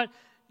 You know what?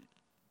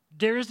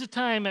 There is a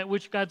time at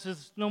which God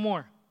says, no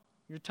more.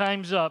 Your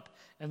time's up.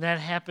 And that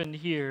happened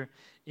here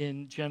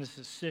in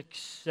Genesis 6,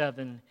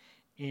 7,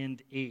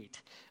 and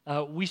 8.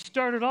 We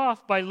started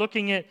off by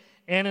looking at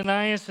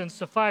Ananias and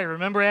Sapphira.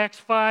 Remember Acts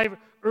 5?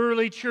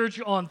 Early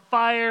church on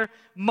fire,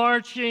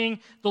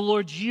 marching. The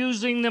Lord's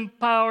using them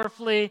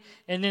powerfully.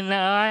 And then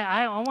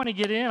I want to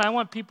get in. I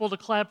want people to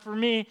clap for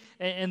me.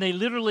 And they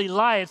literally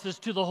lie. It says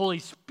to the Holy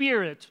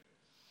Spirit.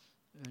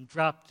 And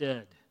drop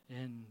dead.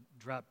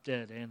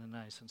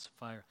 Ananias and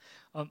Sapphira.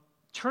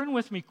 Turn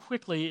with me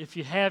quickly, if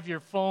you have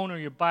your phone or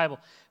your Bible,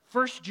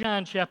 1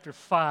 John chapter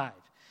 5.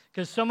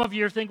 Because some of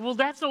you are thinking, well,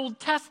 that's Old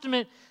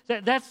Testament.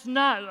 That's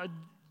not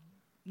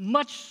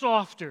much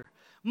softer,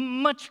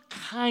 much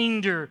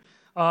kinder,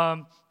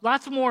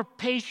 lots more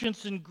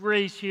patience and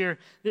grace here.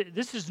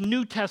 This is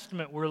New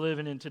Testament we're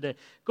living in today.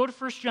 Go to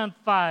 1 John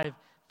 5,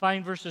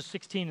 find verses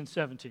 16 and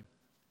 17.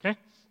 Okay?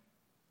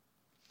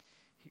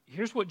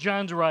 Here's what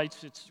John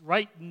writes. It's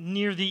right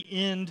near the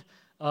end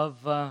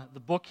of the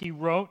book he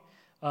wrote.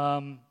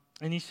 And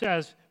he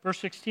says, verse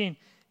 16,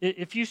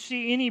 if you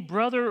see any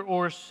brother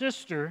or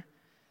sister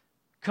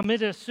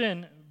commit a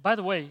sin, by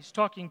the way, he's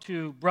talking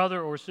to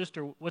brother or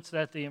sister. What's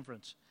that, the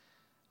inference?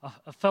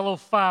 A fellow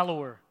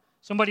follower,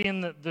 somebody in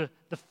the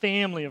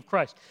family of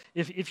Christ.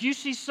 If you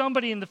see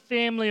somebody in the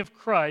family of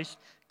Christ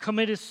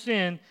commit a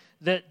sin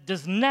that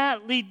does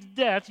not lead to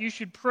death, you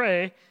should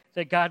pray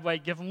that God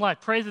might give them life.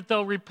 Pray that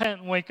they'll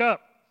repent and wake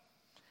up.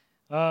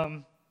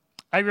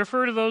 I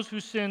refer to those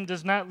whose sin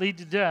does not lead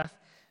to death.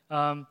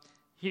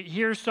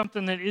 Here's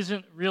something that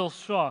isn't real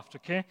soft,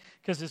 okay?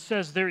 Because it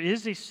says there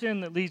is a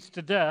sin that leads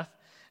to death,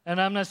 and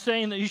I'm not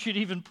saying that you should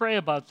even pray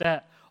about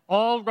that.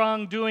 All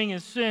wrongdoing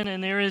is sin,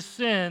 and there is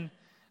sin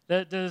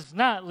that does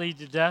not lead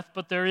to death,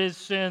 but there is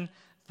sin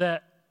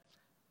that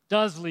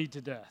does lead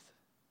to death.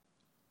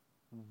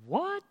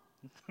 What?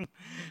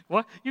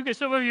 What?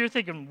 Some of you are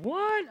thinking,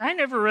 what? I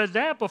never read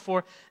that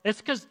before.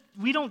 It's because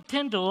we don't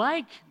tend to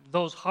like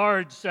those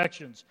hard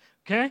sections,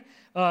 okay?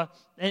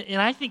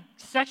 And I think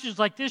sections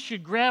like this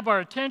should grab our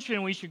attention,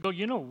 and we should go,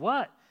 you know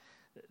what?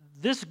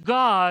 This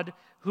God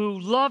who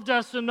loved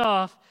us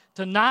enough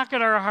to knock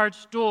at our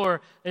heart's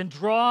door and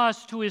draw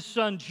us to His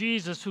Son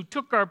Jesus, who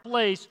took our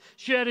place,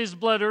 shed His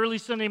blood early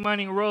Sunday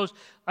morning, rose.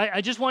 I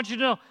just want you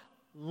to know,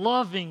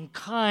 loving,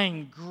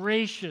 kind,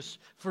 gracious,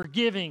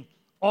 forgiving,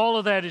 all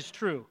of that is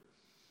true.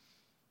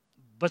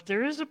 But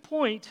there is a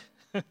point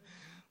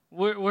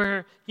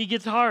where he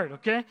gets hard,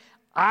 okay?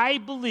 I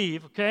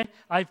believe, okay,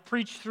 I've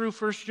preached through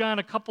 1 John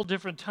a couple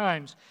different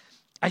times.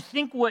 I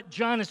think what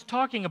John is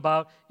talking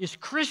about is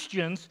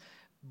Christians,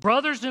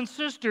 brothers and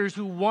sisters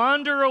who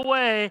wander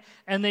away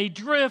and they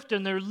drift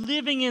and they're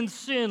living in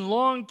sin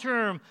long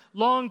term,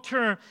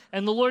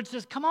 and the Lord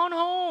says, come on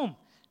home,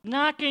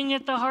 knocking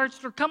at the heart's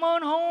door, come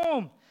on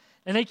home.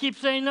 And they keep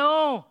saying,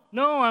 no,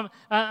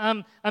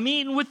 I'm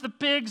eating with the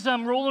pigs,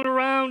 I'm rolling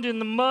around in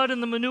the mud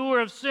and the manure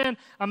of sin,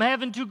 I'm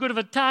having too good of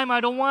a time,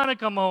 I don't want to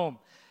come home.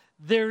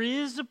 There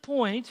is a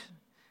point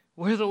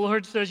where the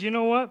Lord says, you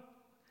know what?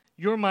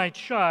 You're my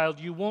child,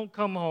 you won't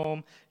come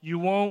home, you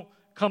won't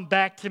come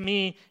back to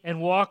me and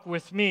walk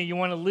with me. You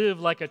want to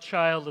live like a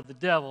child of the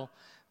devil.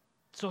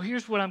 So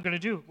here's what I'm going to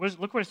do.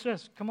 Look what it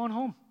says. Come on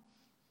home.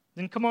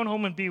 Then come on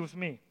home and be with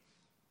me.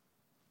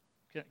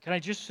 Can I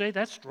just say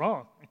that's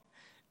strong?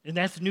 And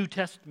that's New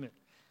Testament.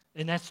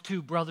 And that's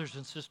two brothers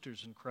and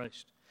sisters in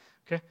Christ.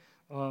 Okay?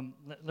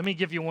 Let me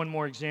give you one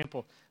more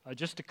example.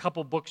 Just a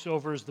couple books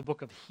over is the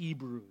book of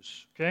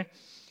Hebrews. Okay?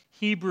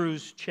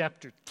 Hebrews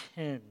chapter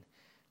 10.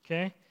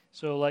 Okay?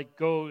 So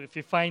go, if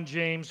you find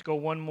James, go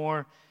one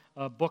more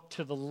book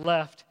to the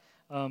left,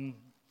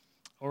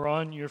 or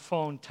on your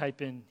phone,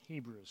 type in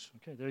Hebrews.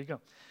 Okay, there you go.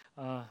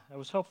 That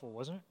was helpful,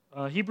 wasn't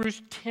it?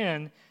 Hebrews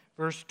 10,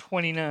 verse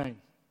 29.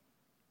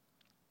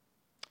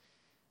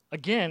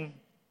 Again,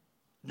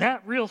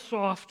 not real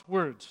soft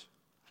words.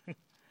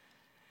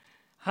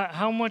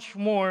 How much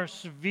more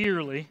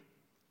severely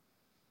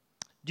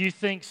do you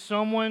think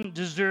someone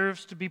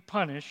deserves to be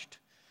punished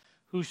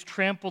who's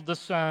trampled the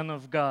Son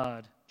of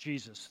God,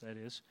 Jesus, that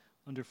is,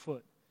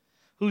 underfoot?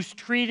 Who's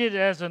treated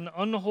as an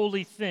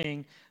unholy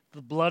thing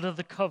the blood of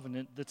the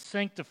covenant that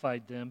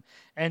sanctified them,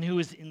 and who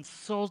has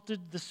insulted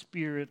the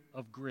Spirit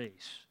of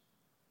grace.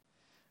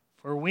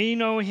 For we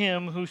know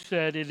him who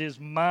said, it is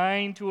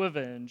mine to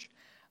avenge,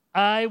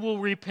 I will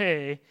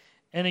repay.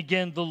 And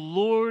again, the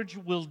Lord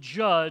will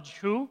judge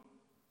who?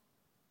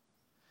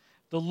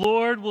 The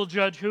Lord will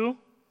judge who?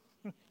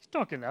 He's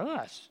talking to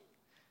us.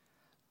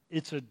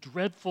 It's a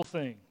dreadful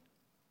thing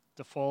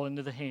to fall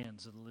into the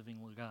hands of the living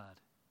God.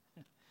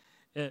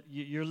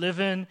 You're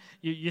living,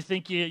 you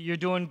think you're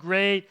doing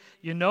great.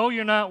 You know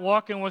you're not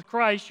walking with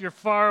Christ. You're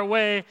far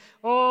away.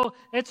 Oh,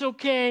 it's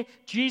okay.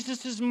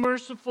 Jesus is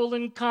merciful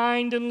and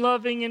kind and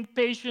loving and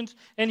patient,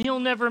 and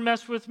he'll never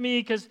mess with me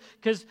because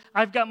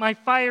I've got my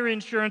fire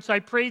insurance. I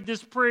prayed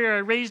this prayer. I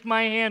raised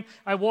my hand.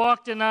 I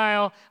walked an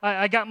aisle.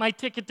 I got my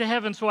ticket to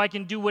heaven so I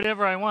can do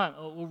whatever I want.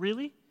 Oh, well,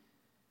 really?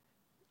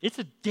 It's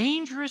a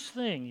dangerous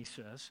thing, he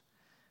says,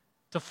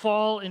 to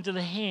fall into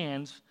the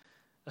hands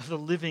of the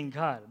living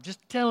God. I'm just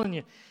telling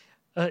you,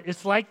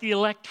 it's like the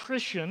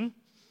electrician,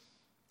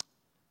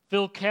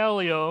 Phil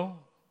Callio,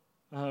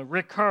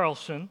 Rick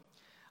Carlson.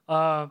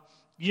 There's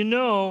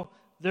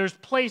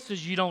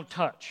places you don't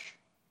touch.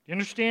 You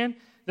understand?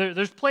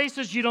 There's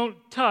places you don't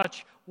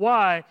touch.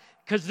 Why?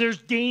 Because there's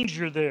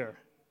danger there.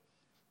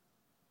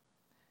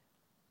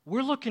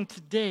 We're looking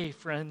today,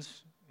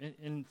 friends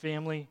and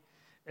family,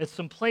 at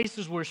some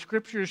places where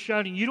Scripture is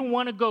shouting, you don't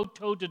want to go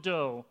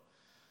toe-to-toe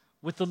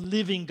with the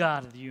living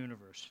God of the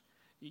universe.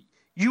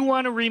 You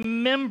want to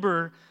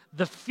remember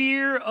the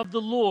fear of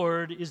the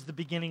Lord is the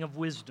beginning of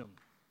wisdom.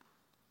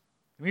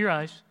 Give me your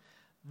eyes.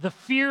 The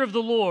fear of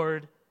the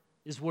Lord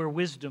is where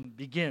wisdom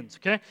begins,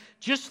 okay?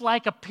 Just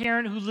like a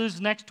parent who lives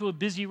next to a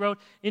busy road.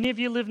 Any of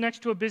you live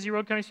next to a busy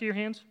road? Can I see your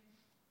hands?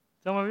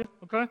 Some of you?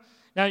 Okay.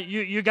 Now,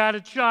 you got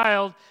a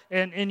child,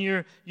 and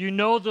you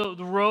know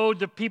the road,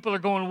 the people are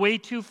going way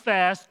too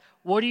fast.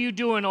 What are you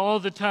doing all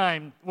the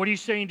time? What are you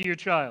saying to your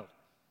child?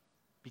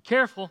 Be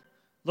careful.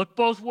 Look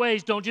both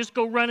ways. Don't just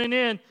go running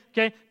in,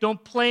 okay?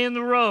 Don't play in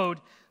the road.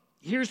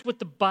 Here's what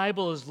the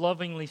Bible is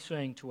lovingly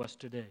saying to us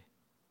today.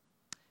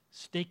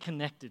 Stay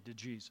connected to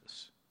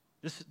Jesus.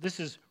 This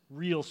is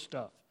real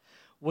stuff.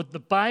 What the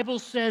Bible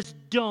says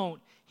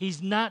don't,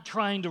 he's not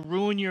trying to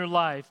ruin your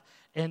life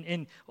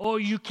and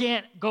you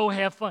can't go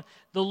have fun.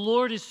 The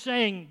Lord is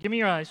saying, give me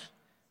your eyes,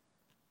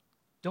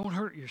 don't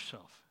hurt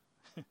yourself.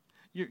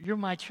 You're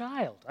my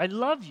child. I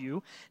love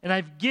you, and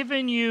I've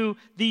given you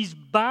these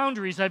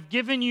boundaries. I've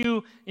given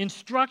you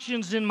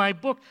instructions in my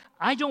book.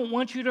 I don't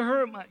want you to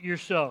hurt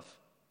yourself.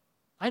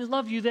 I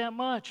love you that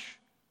much.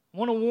 I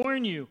want to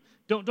warn you.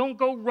 Don't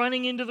go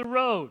running into the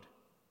road.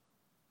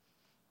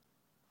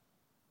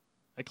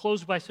 I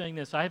close by saying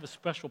this. I have a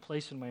special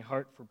place in my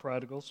heart for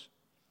prodigals.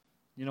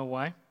 You know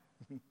why?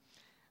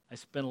 I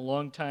spent a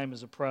long time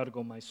as a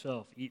prodigal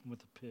myself, eating with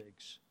the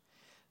pigs.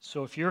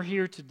 So if you're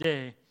here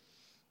today,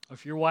 or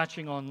if you're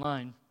watching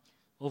online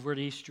over at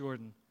East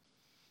Jordan,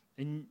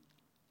 and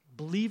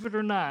believe it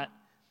or not,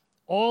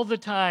 all the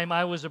time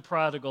I was a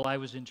prodigal, I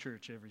was in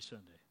church every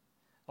Sunday.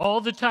 All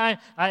the time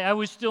I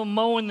was still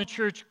mowing the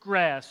church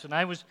grass, and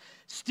I was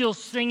still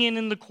singing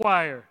in the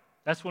choir.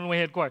 That's when we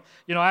had choir.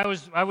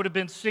 I would have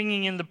been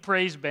singing in the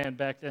praise band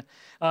back then.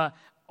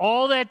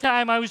 All that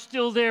time I was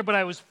still there, but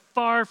I was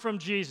far from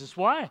Jesus.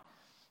 Why?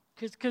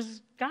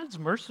 Because God's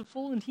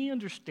merciful and he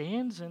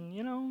understands,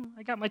 and,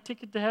 I got my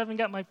ticket to heaven,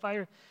 got my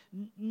fire.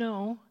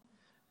 No.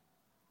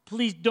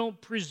 Please don't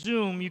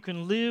presume you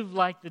can live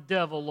like the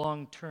devil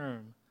long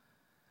term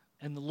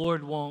and the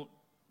Lord won't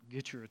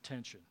get your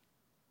attention.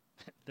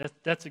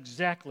 That's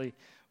exactly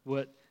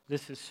what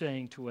this is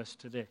saying to us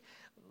today.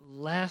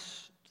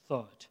 Last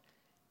thought.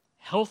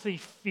 Healthy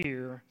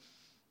fear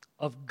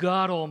of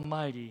God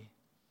Almighty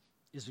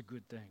is a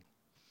good thing.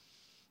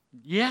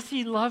 Yes,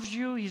 He loves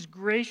you. He's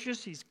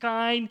gracious. He's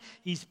kind.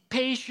 He's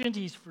patient.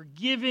 He's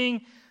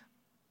forgiving.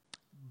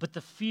 But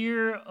the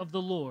fear of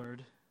the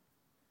Lord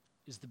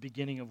is the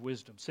beginning of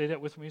wisdom. Say that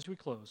with me as we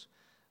close.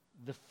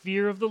 The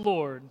fear of the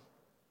Lord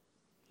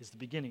is the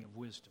beginning of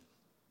wisdom.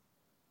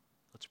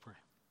 Let's pray.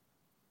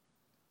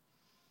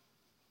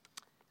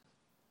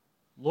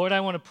 Lord,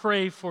 I want to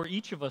pray for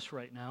each of us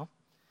right now.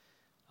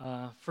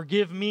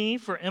 Forgive me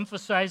for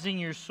emphasizing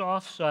your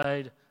soft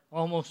side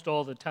almost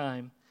all the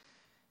time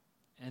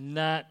and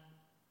not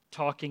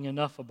talking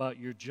enough about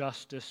your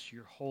justice,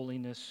 your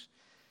holiness,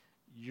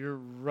 your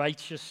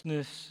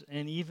righteousness,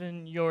 and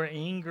even your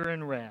anger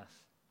and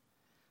wrath.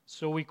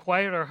 So we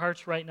quiet our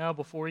hearts right now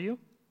before you.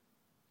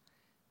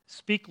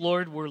 Speak,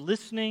 Lord. We're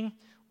listening.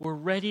 We're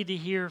ready to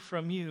hear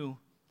from you.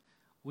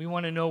 We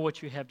want to know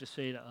what you have to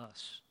say to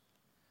us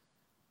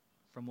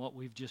from what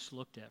we've just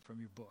looked at from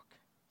your book.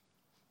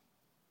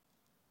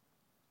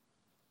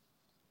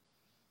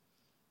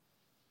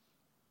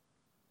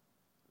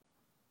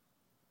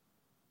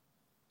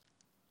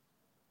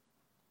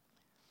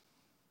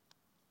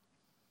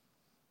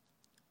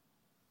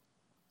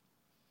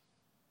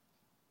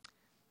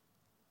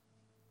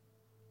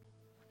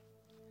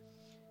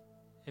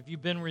 Have you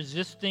been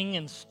resisting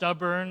and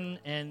stubborn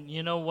and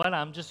you know what,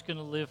 I'm just going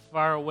to live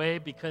far away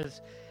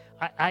because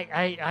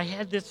I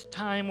had this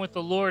time with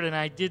the Lord and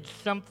I did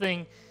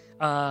something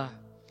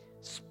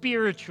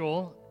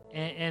spiritual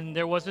and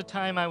there was a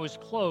time I was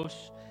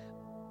close,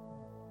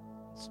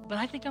 but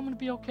I think I'm going to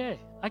be okay.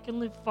 I can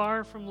live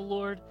far from the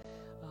Lord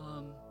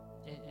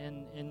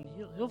and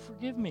he'll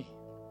forgive me.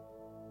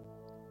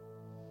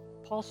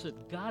 Paul said,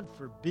 God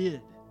forbid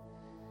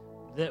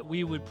that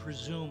we would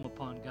presume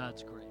upon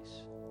God's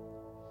grace.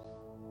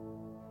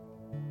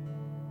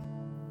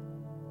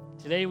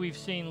 Today we've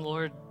seen,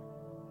 Lord,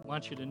 I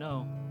want you to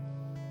know,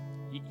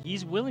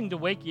 He's willing to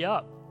wake you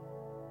up.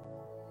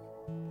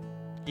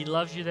 He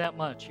loves you that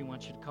much. He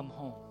wants you to come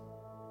home.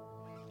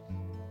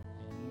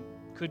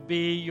 It could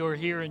be you're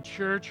here in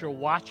church or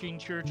watching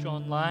church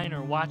online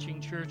or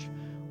watching church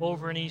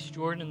over in East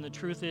Jordan, and the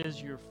truth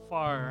is you're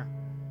far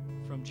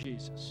from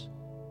Jesus.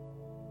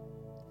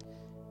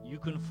 You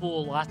can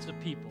fool lots of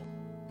people.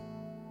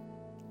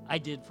 I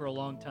did for a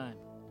long time.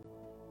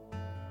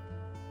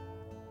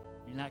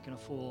 You're not going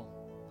to fool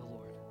the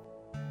Lord.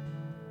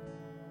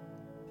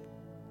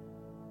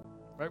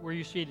 Right where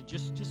you're seated,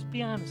 just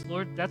be honest.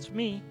 Lord, that's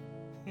me.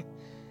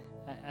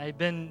 I've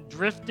been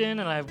drifting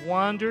and I've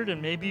wandered and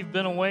maybe you've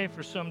been away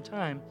for some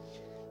time.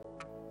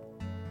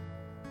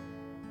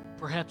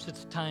 Perhaps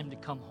it's time to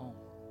come home.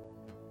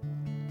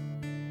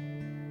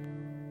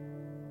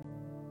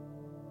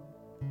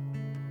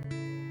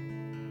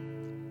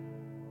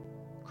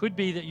 Could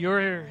be that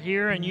you're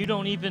here and you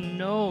don't even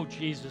know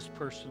Jesus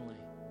personally.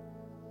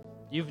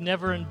 You've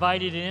never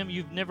invited Him.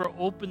 You've never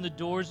opened the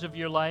doors of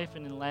your life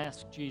and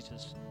asked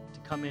Jesus to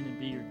come in and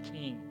be your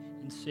King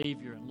and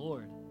Savior and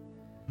Lord.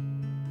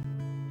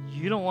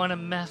 You don't want to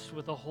mess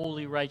with a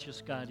holy,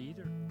 righteous God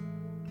either.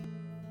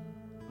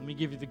 Let me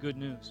give you the good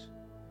news.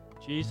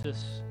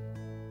 Jesus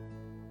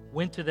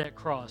went to that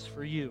cross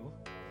for you.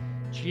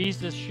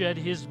 Jesus shed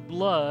His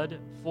blood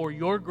for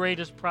your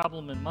greatest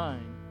problem and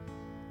mine.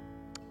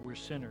 We're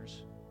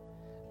sinners.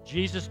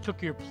 Jesus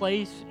took your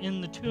place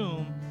in the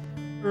tomb.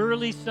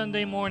 Early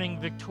Sunday morning,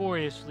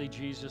 victoriously,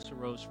 Jesus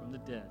arose from the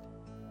dead.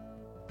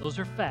 Those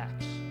are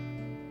facts.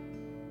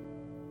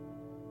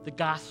 The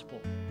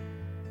gospel.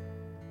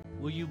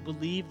 Will you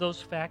believe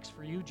those facts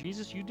for you?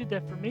 Jesus, you did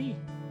that for me.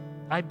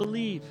 I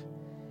believe.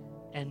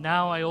 And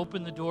now I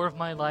open the door of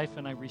my life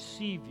and I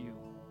receive you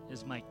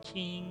as my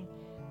King,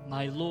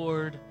 my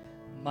Lord,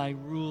 my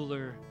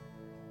ruler,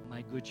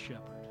 my good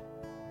shepherd.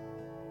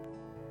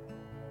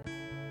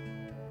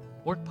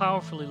 Work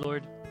powerfully,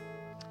 Lord.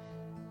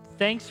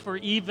 Thanks for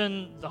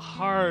even the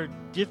hard,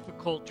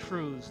 difficult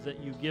truths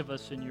that you give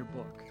us in your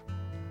book.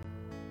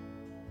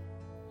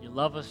 You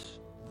love us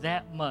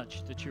that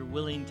much that you're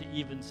willing to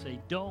even say,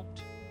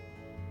 don't,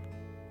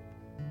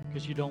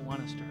 because you don't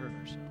want us to hurt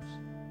ourselves.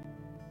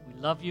 We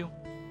love you.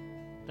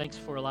 Thanks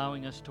for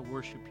allowing us to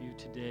worship you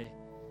today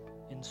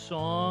in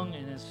song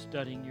and as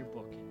studying your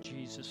book. In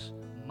Jesus'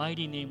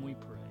 mighty name we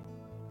pray.